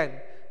dated again.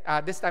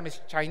 This time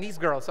it's Chinese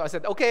girl. So I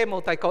said, okay,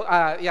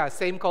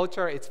 same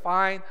culture, it's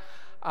fine.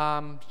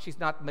 She's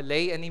not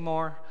Malay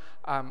anymore.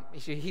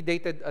 He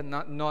dated a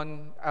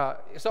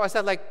so I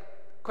said, like,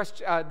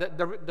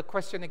 the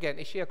question again,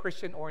 is she a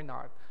Christian or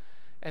not?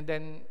 And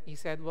then he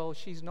said, well,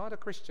 she's not a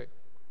Christian.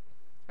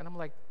 And I'm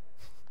like,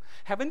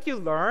 Haven't you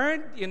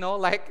learned?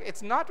 Like,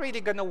 it's not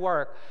really going to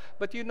work.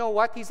 But you know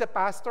what? He's a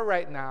pastor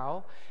right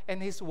now,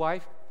 and his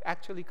wife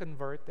actually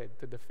converted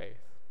to the faith.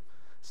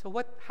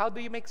 So how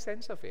do you make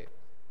sense of it?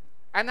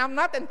 And I'm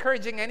not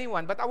encouraging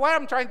anyone, but what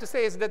I'm trying to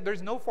say is that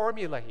there's no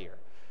formula here.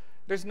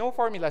 There's no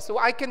formula. So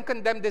I can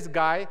condemn this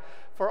guy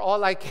for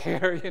all I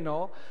care,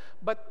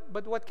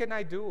 But what can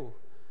I do?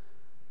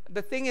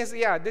 The thing is,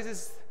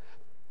 this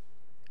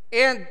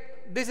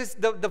is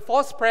the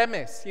false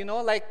premise,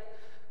 like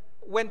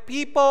when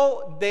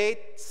people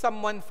date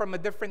someone from a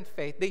different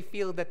faith, they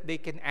feel that they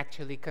can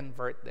actually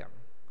convert them.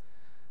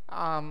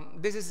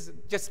 This is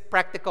just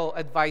practical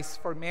advice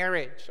for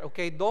marriage,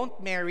 okay? Don't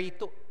marry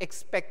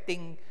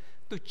expecting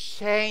to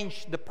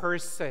change the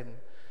person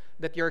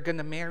that you're going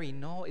to marry.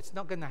 No, it's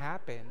not going to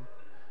happen.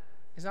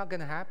 It's not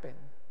going to happen.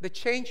 The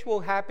change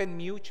will happen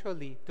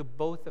mutually to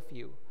both of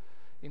you,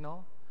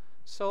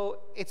 So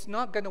it's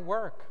not going to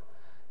work.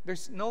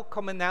 There's no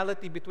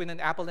commonality between an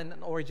apple and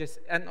an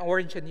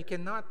orange, and you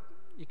cannot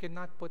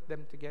put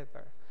them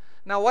together.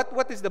 Now,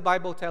 what is the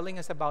Bible telling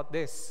us about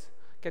this?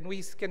 Can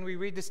we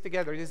read this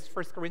together? This is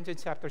 1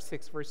 Corinthians chapter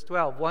 6, verse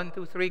 12. 1,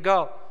 2, 3,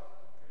 go.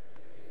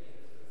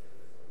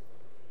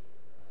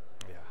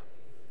 Yeah.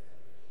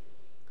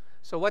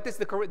 So what is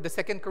the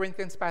 2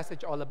 Corinthians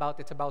passage all about?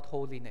 It's about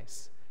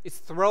holiness. It's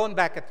thrown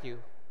back at you.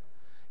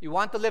 You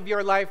want to live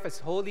your life as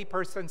holy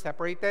person,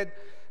 separated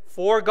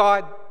for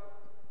God,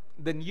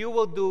 then you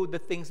will do the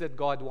things that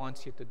God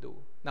wants you to do.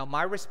 Now,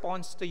 my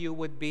response to you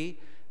would be,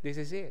 this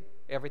is it.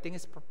 Everything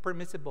is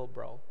permissible,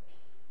 bro.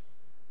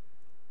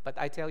 But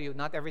I tell you,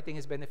 not everything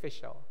is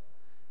beneficial.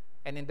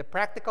 And in the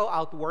practical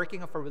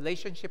outworking of a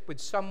relationship with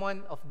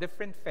someone of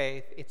different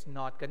faith, it's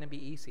not going to be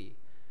easy.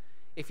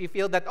 If you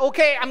feel that,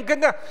 okay, I'm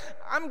gonna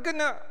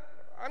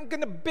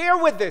bear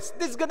with this.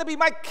 This is gonna be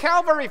my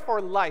Calvary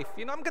for life.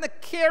 I'm gonna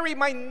carry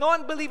my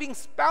non-believing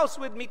spouse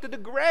with me to the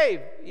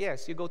grave.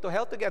 Yes, you go to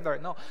hell together.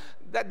 No,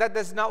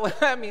 that's not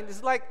what I mean.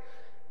 It's like,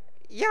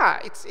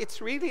 it's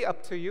really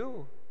up to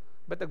you.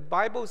 But the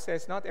Bible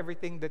says not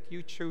everything that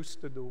you choose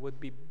to do would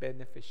be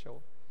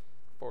beneficial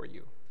for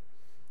you.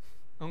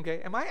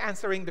 Okay, am I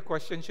answering the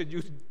question, should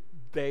you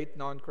date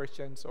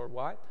non-Christians or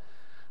what?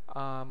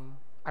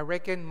 I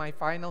reckon my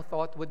final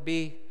thought would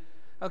be,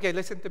 okay,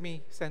 listen to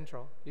me,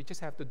 Central. You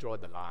just have to draw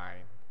the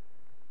line.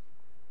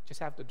 Just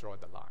have to draw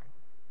the line.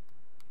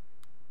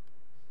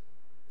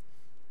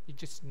 You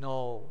just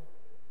know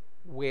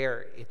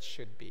where it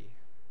should be.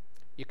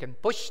 You can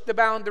push the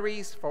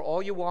boundaries for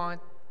all you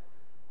want,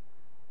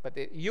 but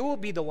you will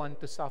be the one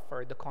to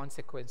suffer the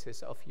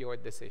consequences of your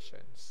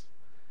decisions.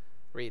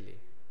 Really.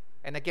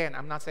 And again,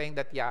 I'm not saying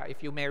that,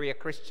 if you marry a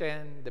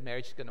Christian, the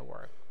marriage is going to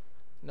work.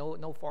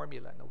 No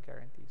formula, no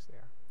guarantees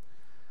there.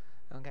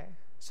 Okay?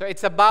 So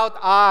it's about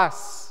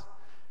us.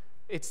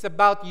 It's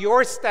about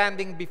your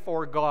standing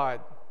before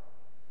God.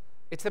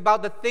 It's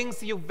about the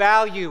things you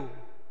value.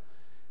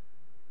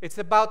 It's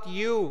about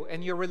you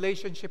and your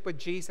relationship with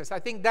Jesus. I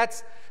think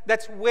that's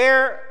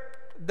where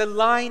the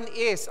line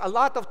is. A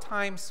lot of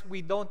times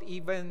we don't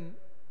even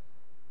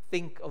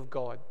think of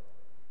God.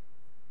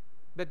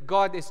 That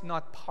God is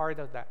not part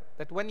of that.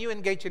 That when you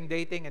engage in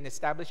dating and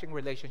establishing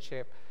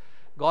relationship,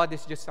 God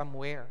is just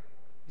somewhere.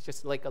 It's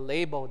just like a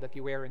label that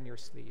you wear in your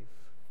sleeve.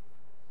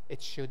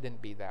 It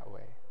shouldn't be that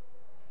way.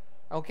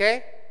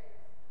 Okay?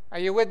 Are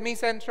you with me,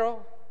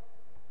 Central?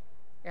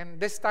 And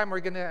this time we're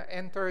going to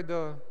enter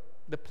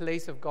the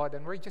place of God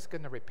and we're just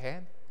going to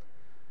repent.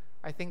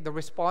 I think the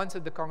response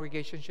of the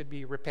congregation should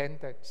be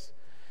repentance.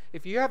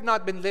 If you have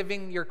not been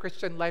living your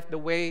Christian life the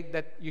way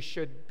that you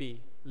should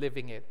be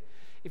living it,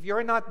 if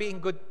you're not being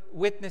good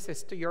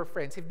witnesses to your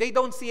friends, if they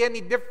don't see any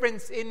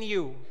difference in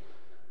you,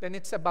 then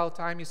it's about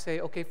time you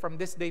say, okay, from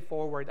this day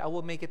forward, I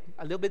will make it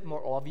a little bit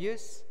more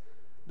obvious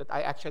that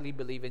I actually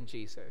believe in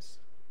Jesus.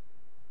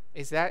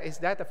 Is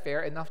that a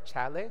fair enough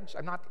challenge?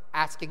 I'm not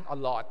asking a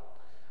lot.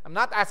 I'm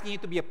not asking you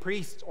to be a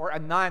priest or a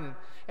nun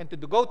and to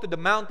go to the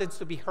mountains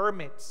to be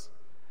hermits.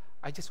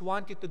 I just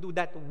want you to do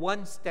that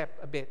one step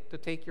a bit to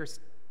take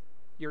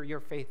your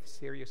faith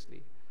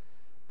seriously,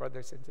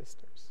 brothers and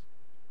sisters.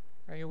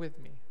 Are you with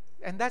me?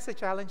 And that's a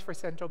challenge for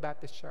Central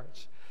Baptist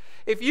Church.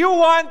 If you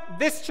want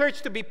this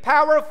church to be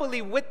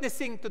powerfully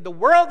witnessing to the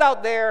world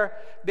out there,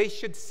 they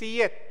should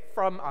see it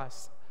from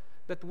us.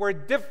 That we're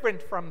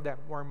different from them.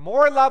 We're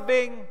more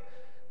loving,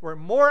 we're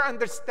more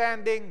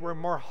understanding, we're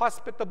more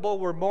hospitable,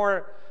 we're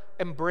more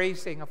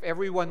embracing of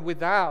everyone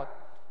without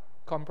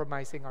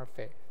compromising our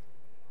faith.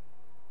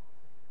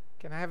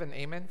 Can I have an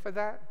amen for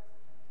that?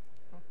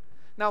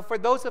 Now, for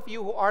those of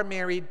you who are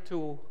married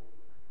to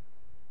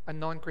a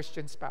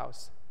non-Christian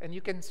spouse, and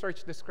you can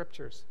search the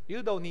scriptures,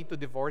 you don't need to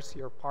divorce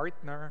your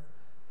partner.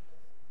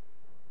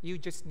 You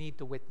just need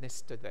to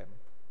witness to them.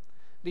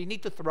 Do you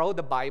need to throw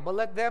the Bible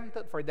at them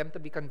for them to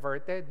be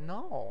converted?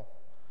 No.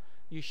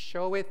 You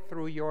show it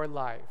through your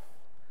life.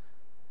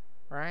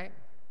 Right?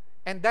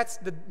 And that's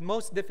the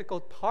most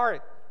difficult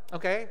part.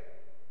 Okay?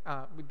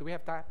 Do we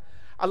have time?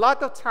 A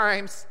lot of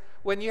times,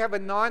 when you have a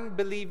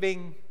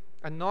non-believing,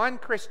 a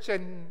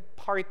non-Christian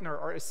partner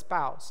or a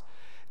spouse,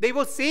 they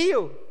will see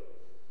you.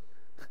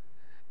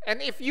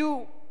 And if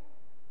you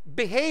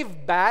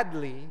behave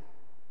badly,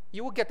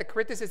 you will get the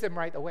criticism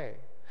right away.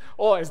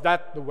 Oh, is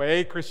that the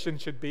way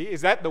Christians should be?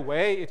 Is that the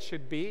way it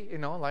should be? You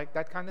know, like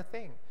that kind of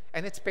thing.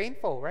 And it's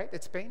painful, right?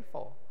 It's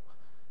painful,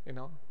 you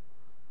know.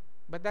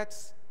 But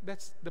that's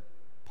the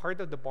part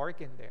of the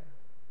bargain there.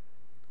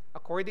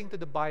 According to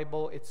the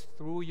Bible, it's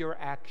through your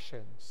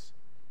actions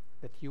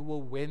that you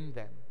will win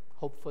them,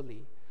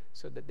 hopefully,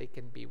 so that they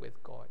can be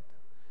with God.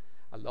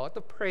 A lot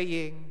of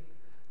praying,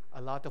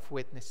 a lot of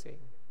witnessing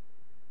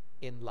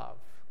in love.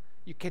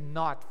 You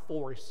cannot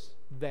force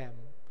them.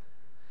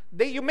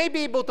 You may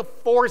be able to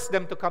force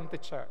them to come to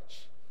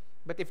church,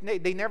 but if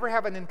they never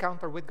have an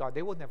encounter with God,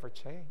 they will never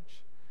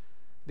change.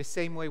 The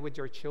same way with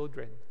your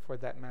children, for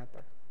that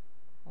matter.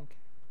 Okay.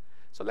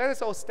 So let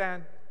us all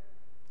stand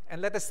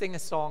and let us sing a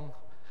song.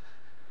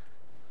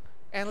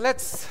 And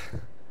let's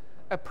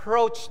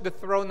approach the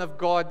throne of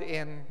God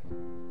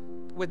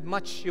with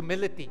much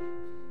humility,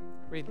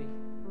 really.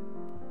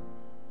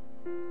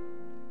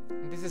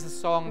 And this is a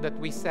song that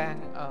we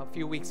sang a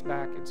few weeks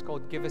back. It's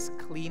called Give Us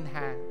Clean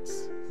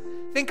Hands.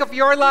 Think of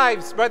your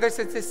lives, brothers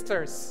and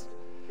sisters.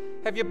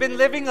 Have you been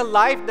living a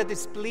life that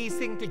is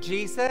pleasing to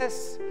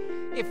Jesus?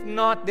 If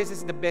not, this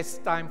is the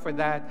best time for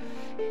that.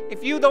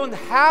 If you don't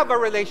have a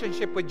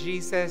relationship with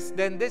Jesus,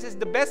 then this is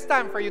the best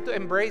time for you to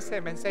embrace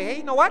Him and say, hey,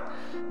 you know what?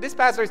 This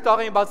pastor is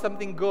talking about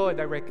something good,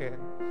 I reckon.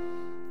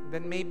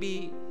 Then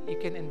maybe you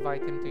can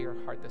invite Him to your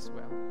heart as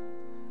well.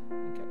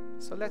 Okay,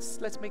 so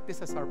let's make this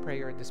as our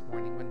prayer this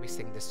morning when we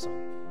sing this song.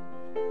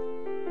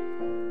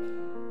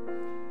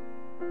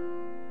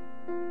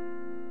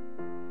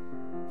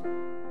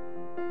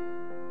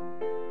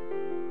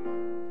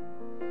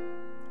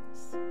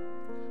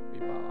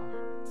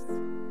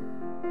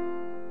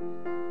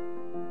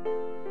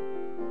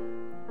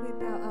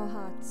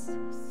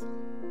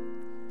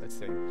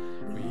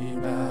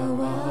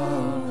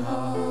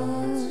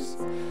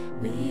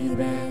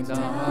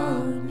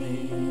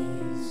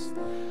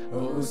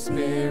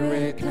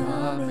 Spirit,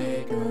 come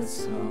make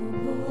us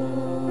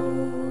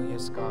humble.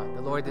 Yes, God.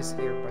 The Lord is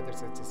here,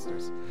 brothers and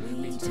sisters.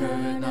 We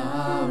turn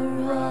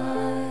our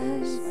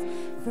eyes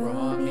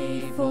from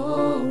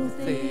evil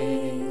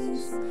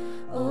things.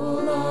 Oh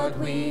Lord,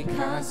 we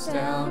cast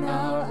down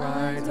our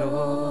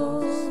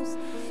idols.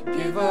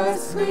 Give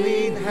us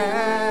clean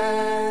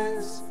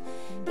hands.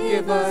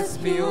 Give us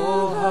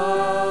pure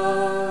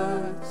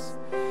hearts.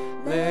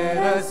 Let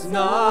us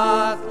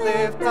not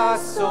lift our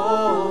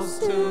souls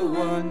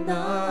to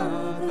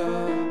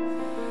another.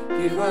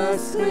 Give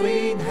us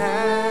clean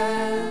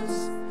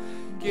hands.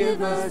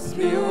 Give us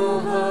pure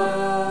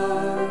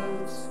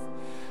hearts.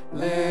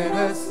 Let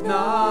us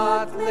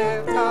not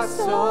lift our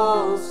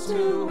souls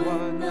to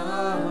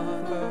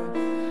another.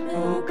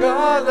 Oh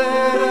God,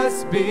 let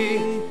us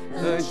be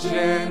the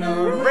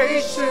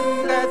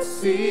generation that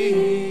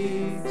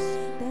seeks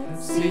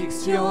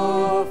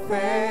your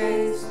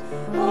face.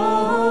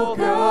 Oh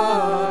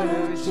God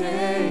of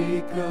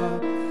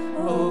Jacob,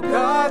 oh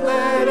God,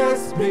 let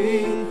us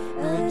be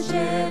a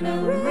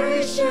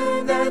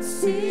generation that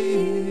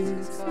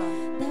seeks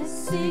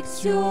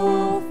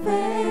your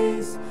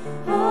face.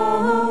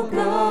 Oh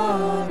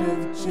God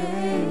of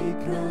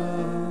Jacob.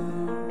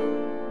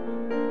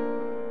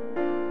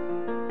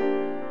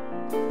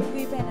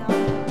 We bend our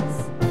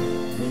hearts.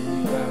 We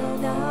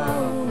bend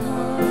our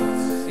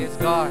hearts. Yes,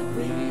 God.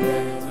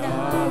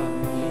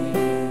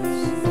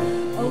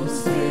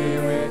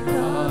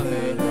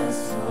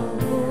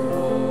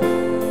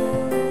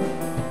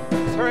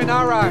 Turn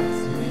our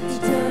eyes. We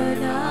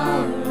turn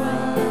our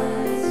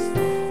eyes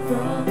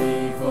from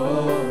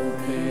evil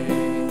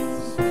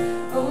things.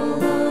 Oh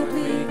Lord,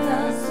 we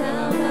cast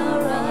down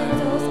our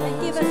idols and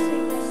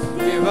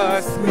give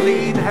us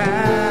clean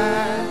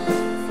hands.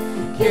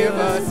 Give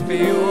us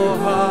pure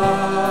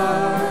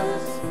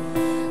hearts.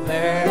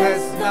 Let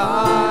us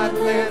not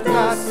lift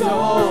our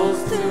souls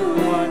to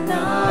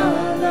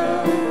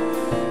another.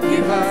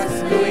 Give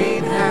us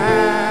clean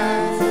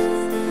hands.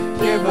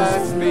 Give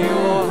us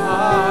pure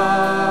hearts.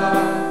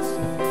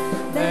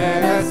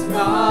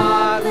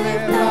 Not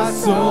lift our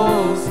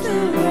souls to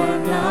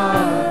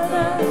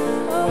another.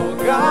 Oh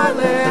God,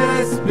 let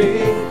us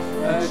be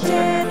a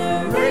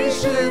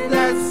generation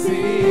that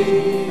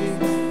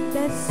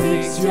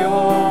seeks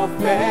your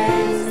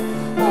face.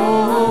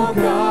 Oh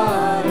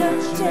God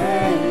of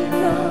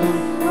Jacob.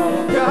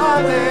 Oh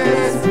God, let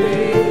us be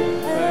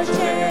a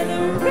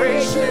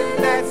generation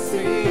that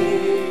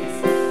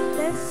seeks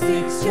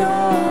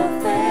your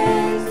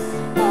face.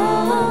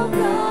 Oh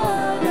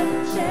God of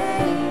Jacob.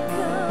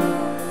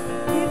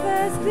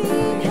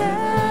 Clean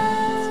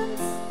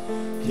hands,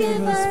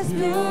 give us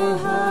pure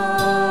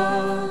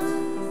hearts.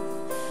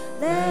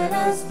 Let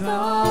us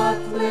not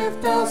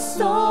lift our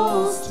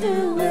souls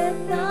to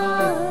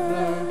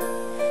another.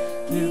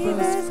 Give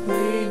us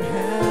clean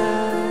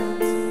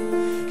hands,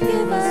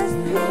 give us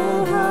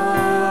pure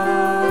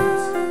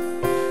hearts.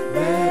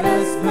 Let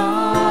us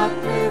not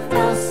lift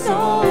our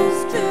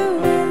souls to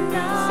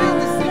another. Sing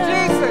this to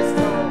Jesus.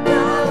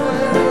 God,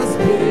 let us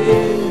be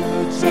a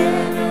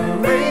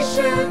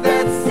generation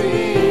that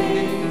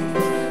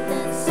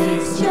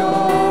seeks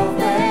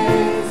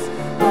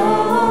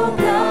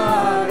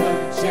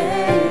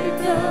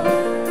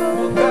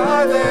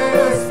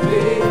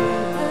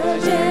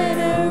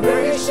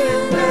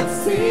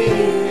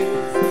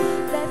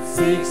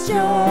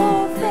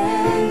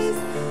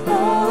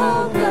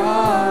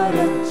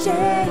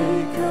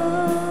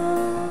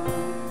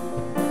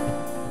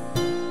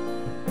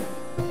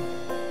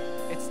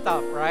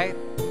tough, right?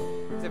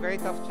 It's a very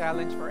tough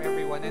challenge for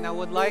everyone. And I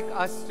would like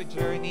us to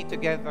journey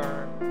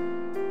together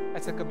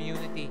as a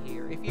community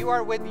here. If you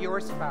are with your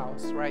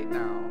spouse right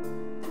now,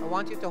 I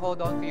want you to hold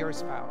on to your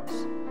spouse.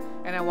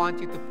 And I want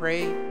you to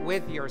pray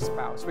with your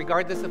spouse,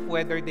 regardless of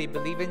whether they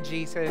believe in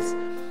Jesus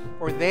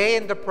or they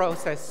in the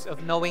process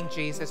of knowing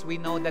Jesus. We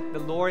know that the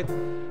Lord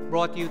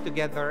brought you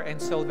together,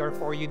 and so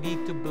therefore you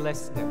need to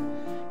bless them.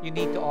 You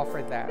need to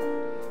offer that.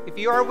 If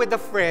you are with a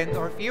friend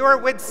or if you are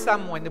with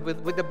someone,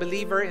 with a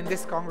believer in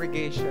this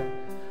congregation,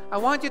 I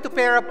want you to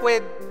pair up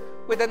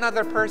with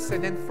another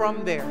person, and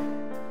from there,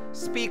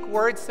 speak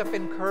words of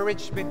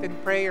encouragement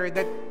and prayer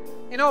that,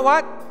 you know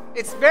what?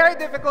 It's very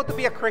difficult to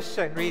be a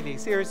Christian, really,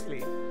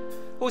 seriously.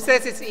 Who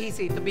says it's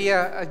easy to be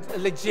a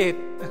legit,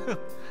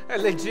 a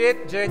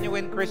legit,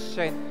 genuine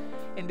Christian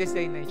in this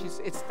day and age?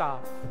 It's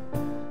tough.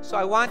 So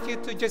I want you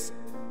to just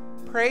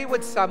pray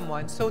with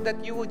someone so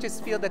that you will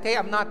just feel that, hey,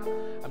 I'm not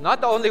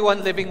the only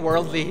one living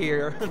worldly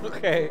here,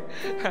 okay?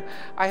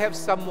 I have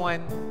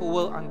someone who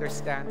will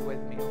understand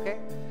with me, okay?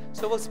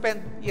 So we'll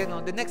spend,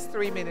 the next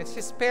 3 minutes,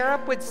 just pair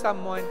up with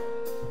someone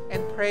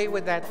and pray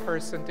with that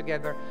person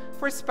together.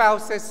 For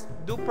spouses,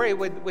 do pray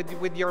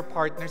with your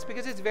partners,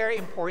 because it's very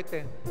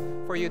important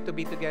for you to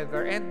be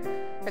together. And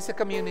as a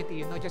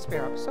community, just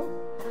pair up. So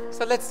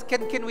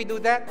can we do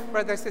that,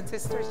 brothers and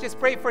sisters? Just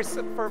pray for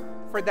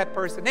that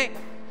person. Hey,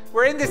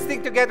 we're in this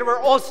thing together.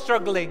 We're all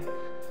struggling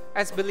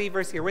as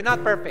believers here. We're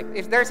not perfect.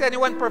 If there's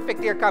anyone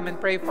perfect here, come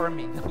and pray for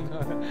me.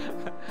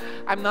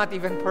 I'm not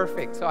even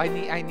perfect, so I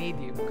need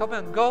you. Come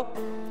on,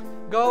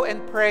 go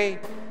and pray.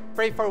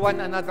 Pray for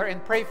one another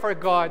and pray for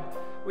God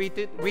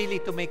really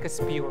to make us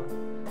pure.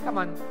 Come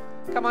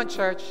on,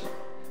 church.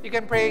 You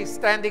can pray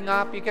standing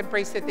up. You can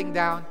pray sitting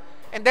down.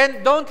 And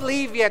then don't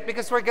leave yet,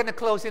 because we're going to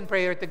close in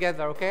prayer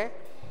together, okay?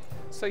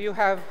 So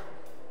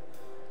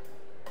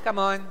come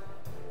on.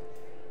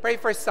 Pray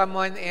for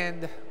someone,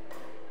 and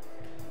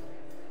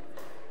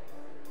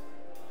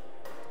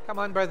come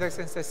on, brothers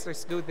and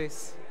sisters, do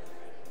this.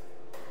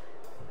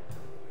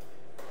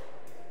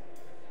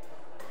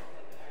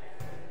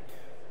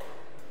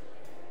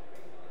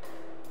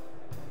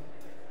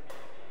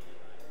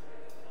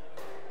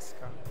 Let's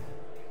go.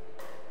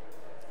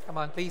 Come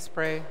on, please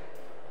pray.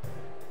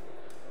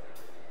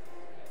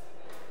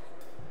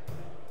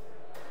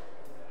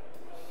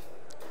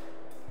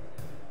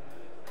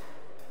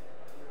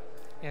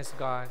 Yes,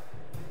 God.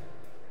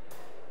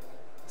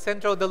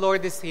 Central, the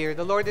Lord is here.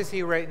 The Lord is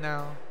here right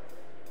now.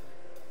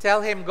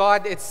 Tell Him,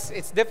 God, it's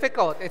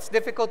difficult. It's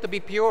difficult to be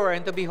pure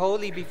and to be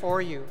holy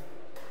before You.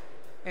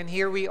 And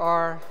here we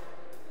are,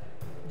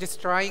 just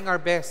trying our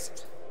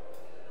best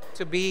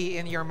to be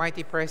in Your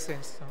mighty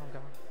presence. Oh,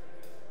 God.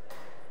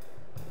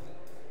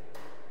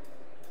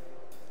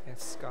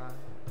 Yes, God.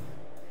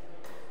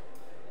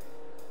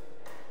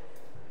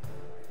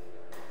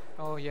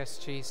 Oh, yes,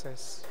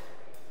 Jesus.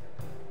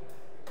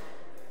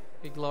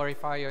 We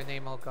glorify Your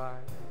name, O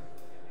God.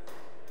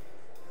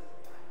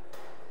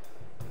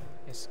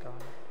 Yes,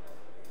 God.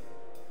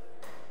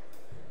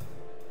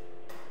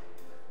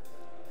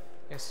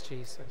 Yes,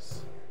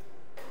 Jesus.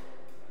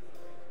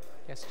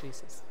 Yes,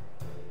 Jesus.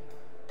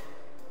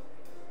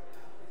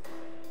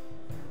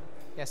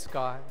 Yes,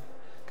 God.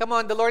 Come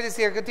on, the Lord is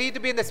here. Continue to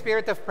be in the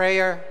spirit of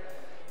prayer.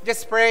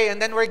 Just pray,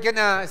 and then we're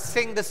gonna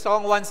sing the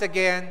song once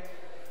again,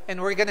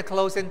 and we're gonna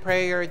close in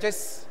prayer.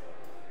 Just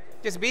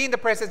be in the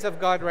presence of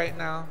God right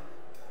now.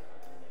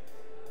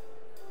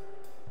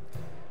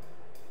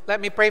 Let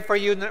me pray for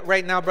you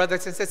right now,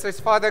 brothers and sisters.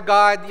 Father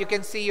God, you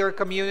can see your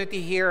community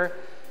here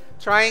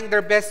trying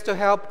their best to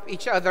help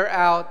each other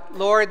out.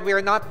 Lord, we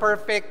are not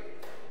perfect,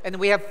 and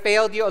we have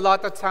failed You a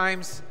lot of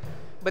times.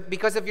 But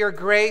because of Your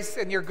grace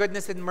and Your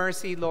goodness and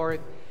mercy,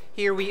 Lord,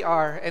 here we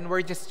are, and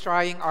we're just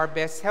trying our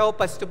best. Help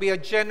us to be a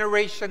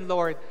generation,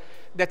 Lord,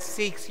 that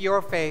seeks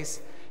Your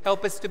face.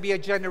 Help us to be a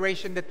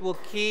generation that will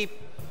keep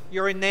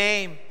Your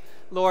name,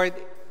 Lord,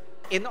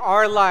 in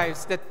our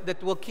lives,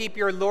 that will keep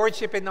Your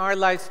lordship in our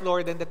lives,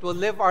 Lord, and that will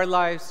live our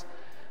lives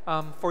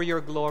for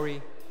Your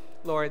glory.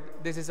 Lord,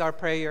 this is our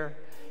prayer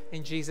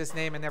in Jesus'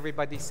 name, and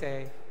everybody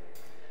say,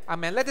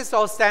 Amen. Let us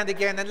all stand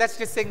again, and let's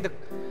just sing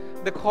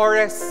the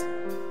chorus.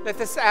 Let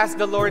us ask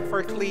the Lord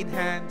for clean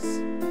hands.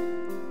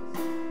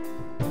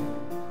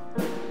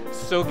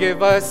 So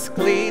give us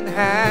clean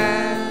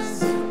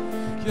hands,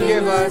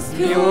 give us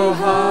pure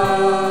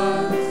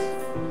hearts.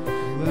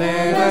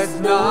 Let us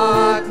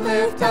not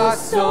lift our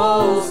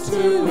souls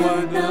to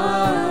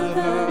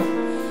another.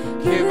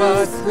 Give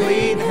us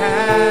clean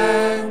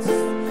hands,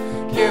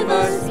 give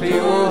us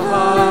pure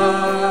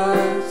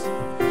hearts.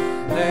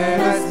 Let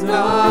us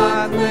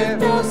not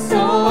lift our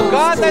souls. Oh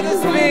God, let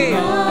us be.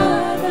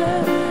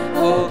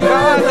 Oh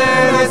God,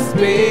 let us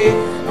be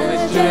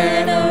a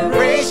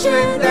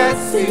generation that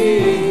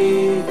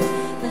seeks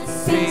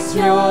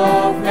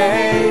Your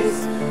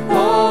face.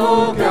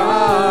 Oh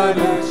God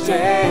of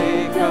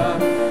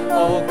Jacob.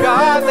 Oh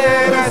God,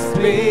 let us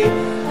be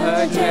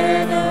a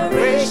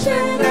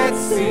generation that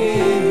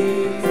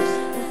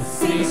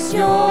seeks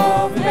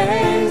Your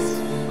face.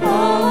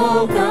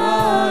 Oh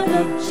God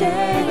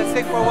Jacob. Let's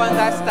sing for one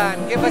last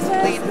time. Give us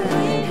clean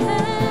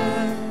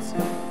hands.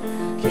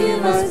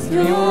 Give us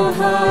pure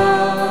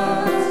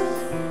hearts.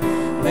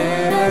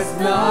 Let us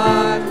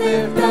not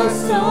lift our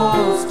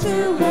souls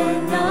to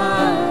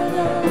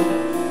another.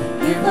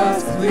 Give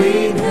us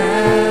clean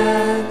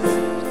hands.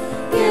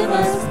 Give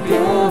us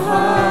pure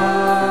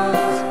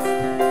hearts.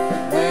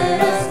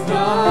 Let us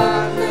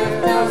not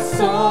lift our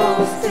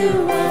souls to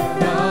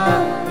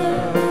another.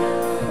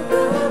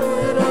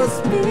 Let us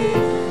be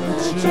a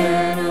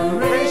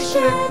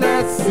generation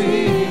that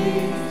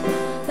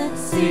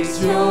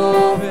seeks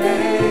your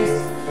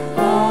face,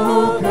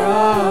 oh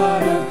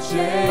God of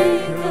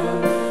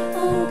Jacob.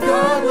 Oh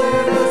God,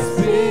 let us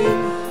be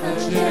a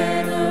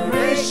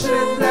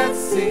generation that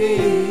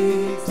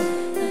seeks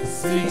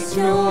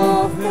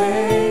your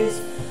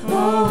face,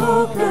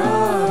 oh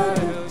God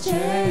of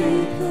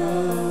Jacob.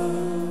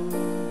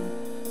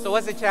 So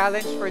what's the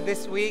challenge for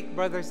this week,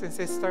 brothers and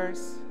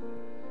sisters?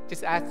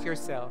 Just ask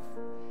yourself,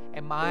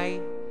 am I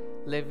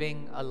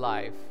living a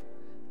life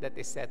that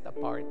is set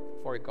apart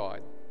for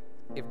God?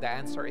 If the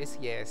answer is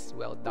yes,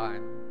 well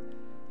done.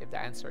 If the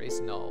answer is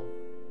no,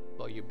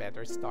 well, you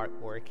better start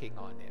working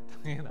on it.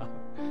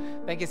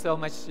 Thank you so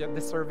much.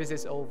 The service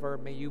is over.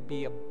 May you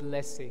be a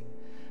blessing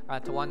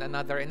to one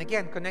another. And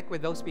again, connect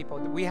with those people.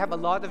 We have a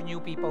lot of new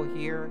people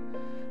here.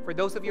 For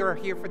those of you who are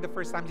here for the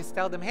first time, just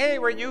tell them, hey,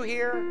 we're new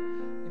here.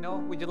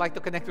 Would you like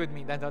to connect with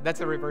me? That's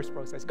a reverse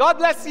process. God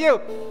bless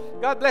you.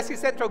 God bless you,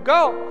 Central.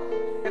 Go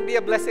and be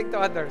a blessing to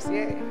others.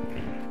 Yay.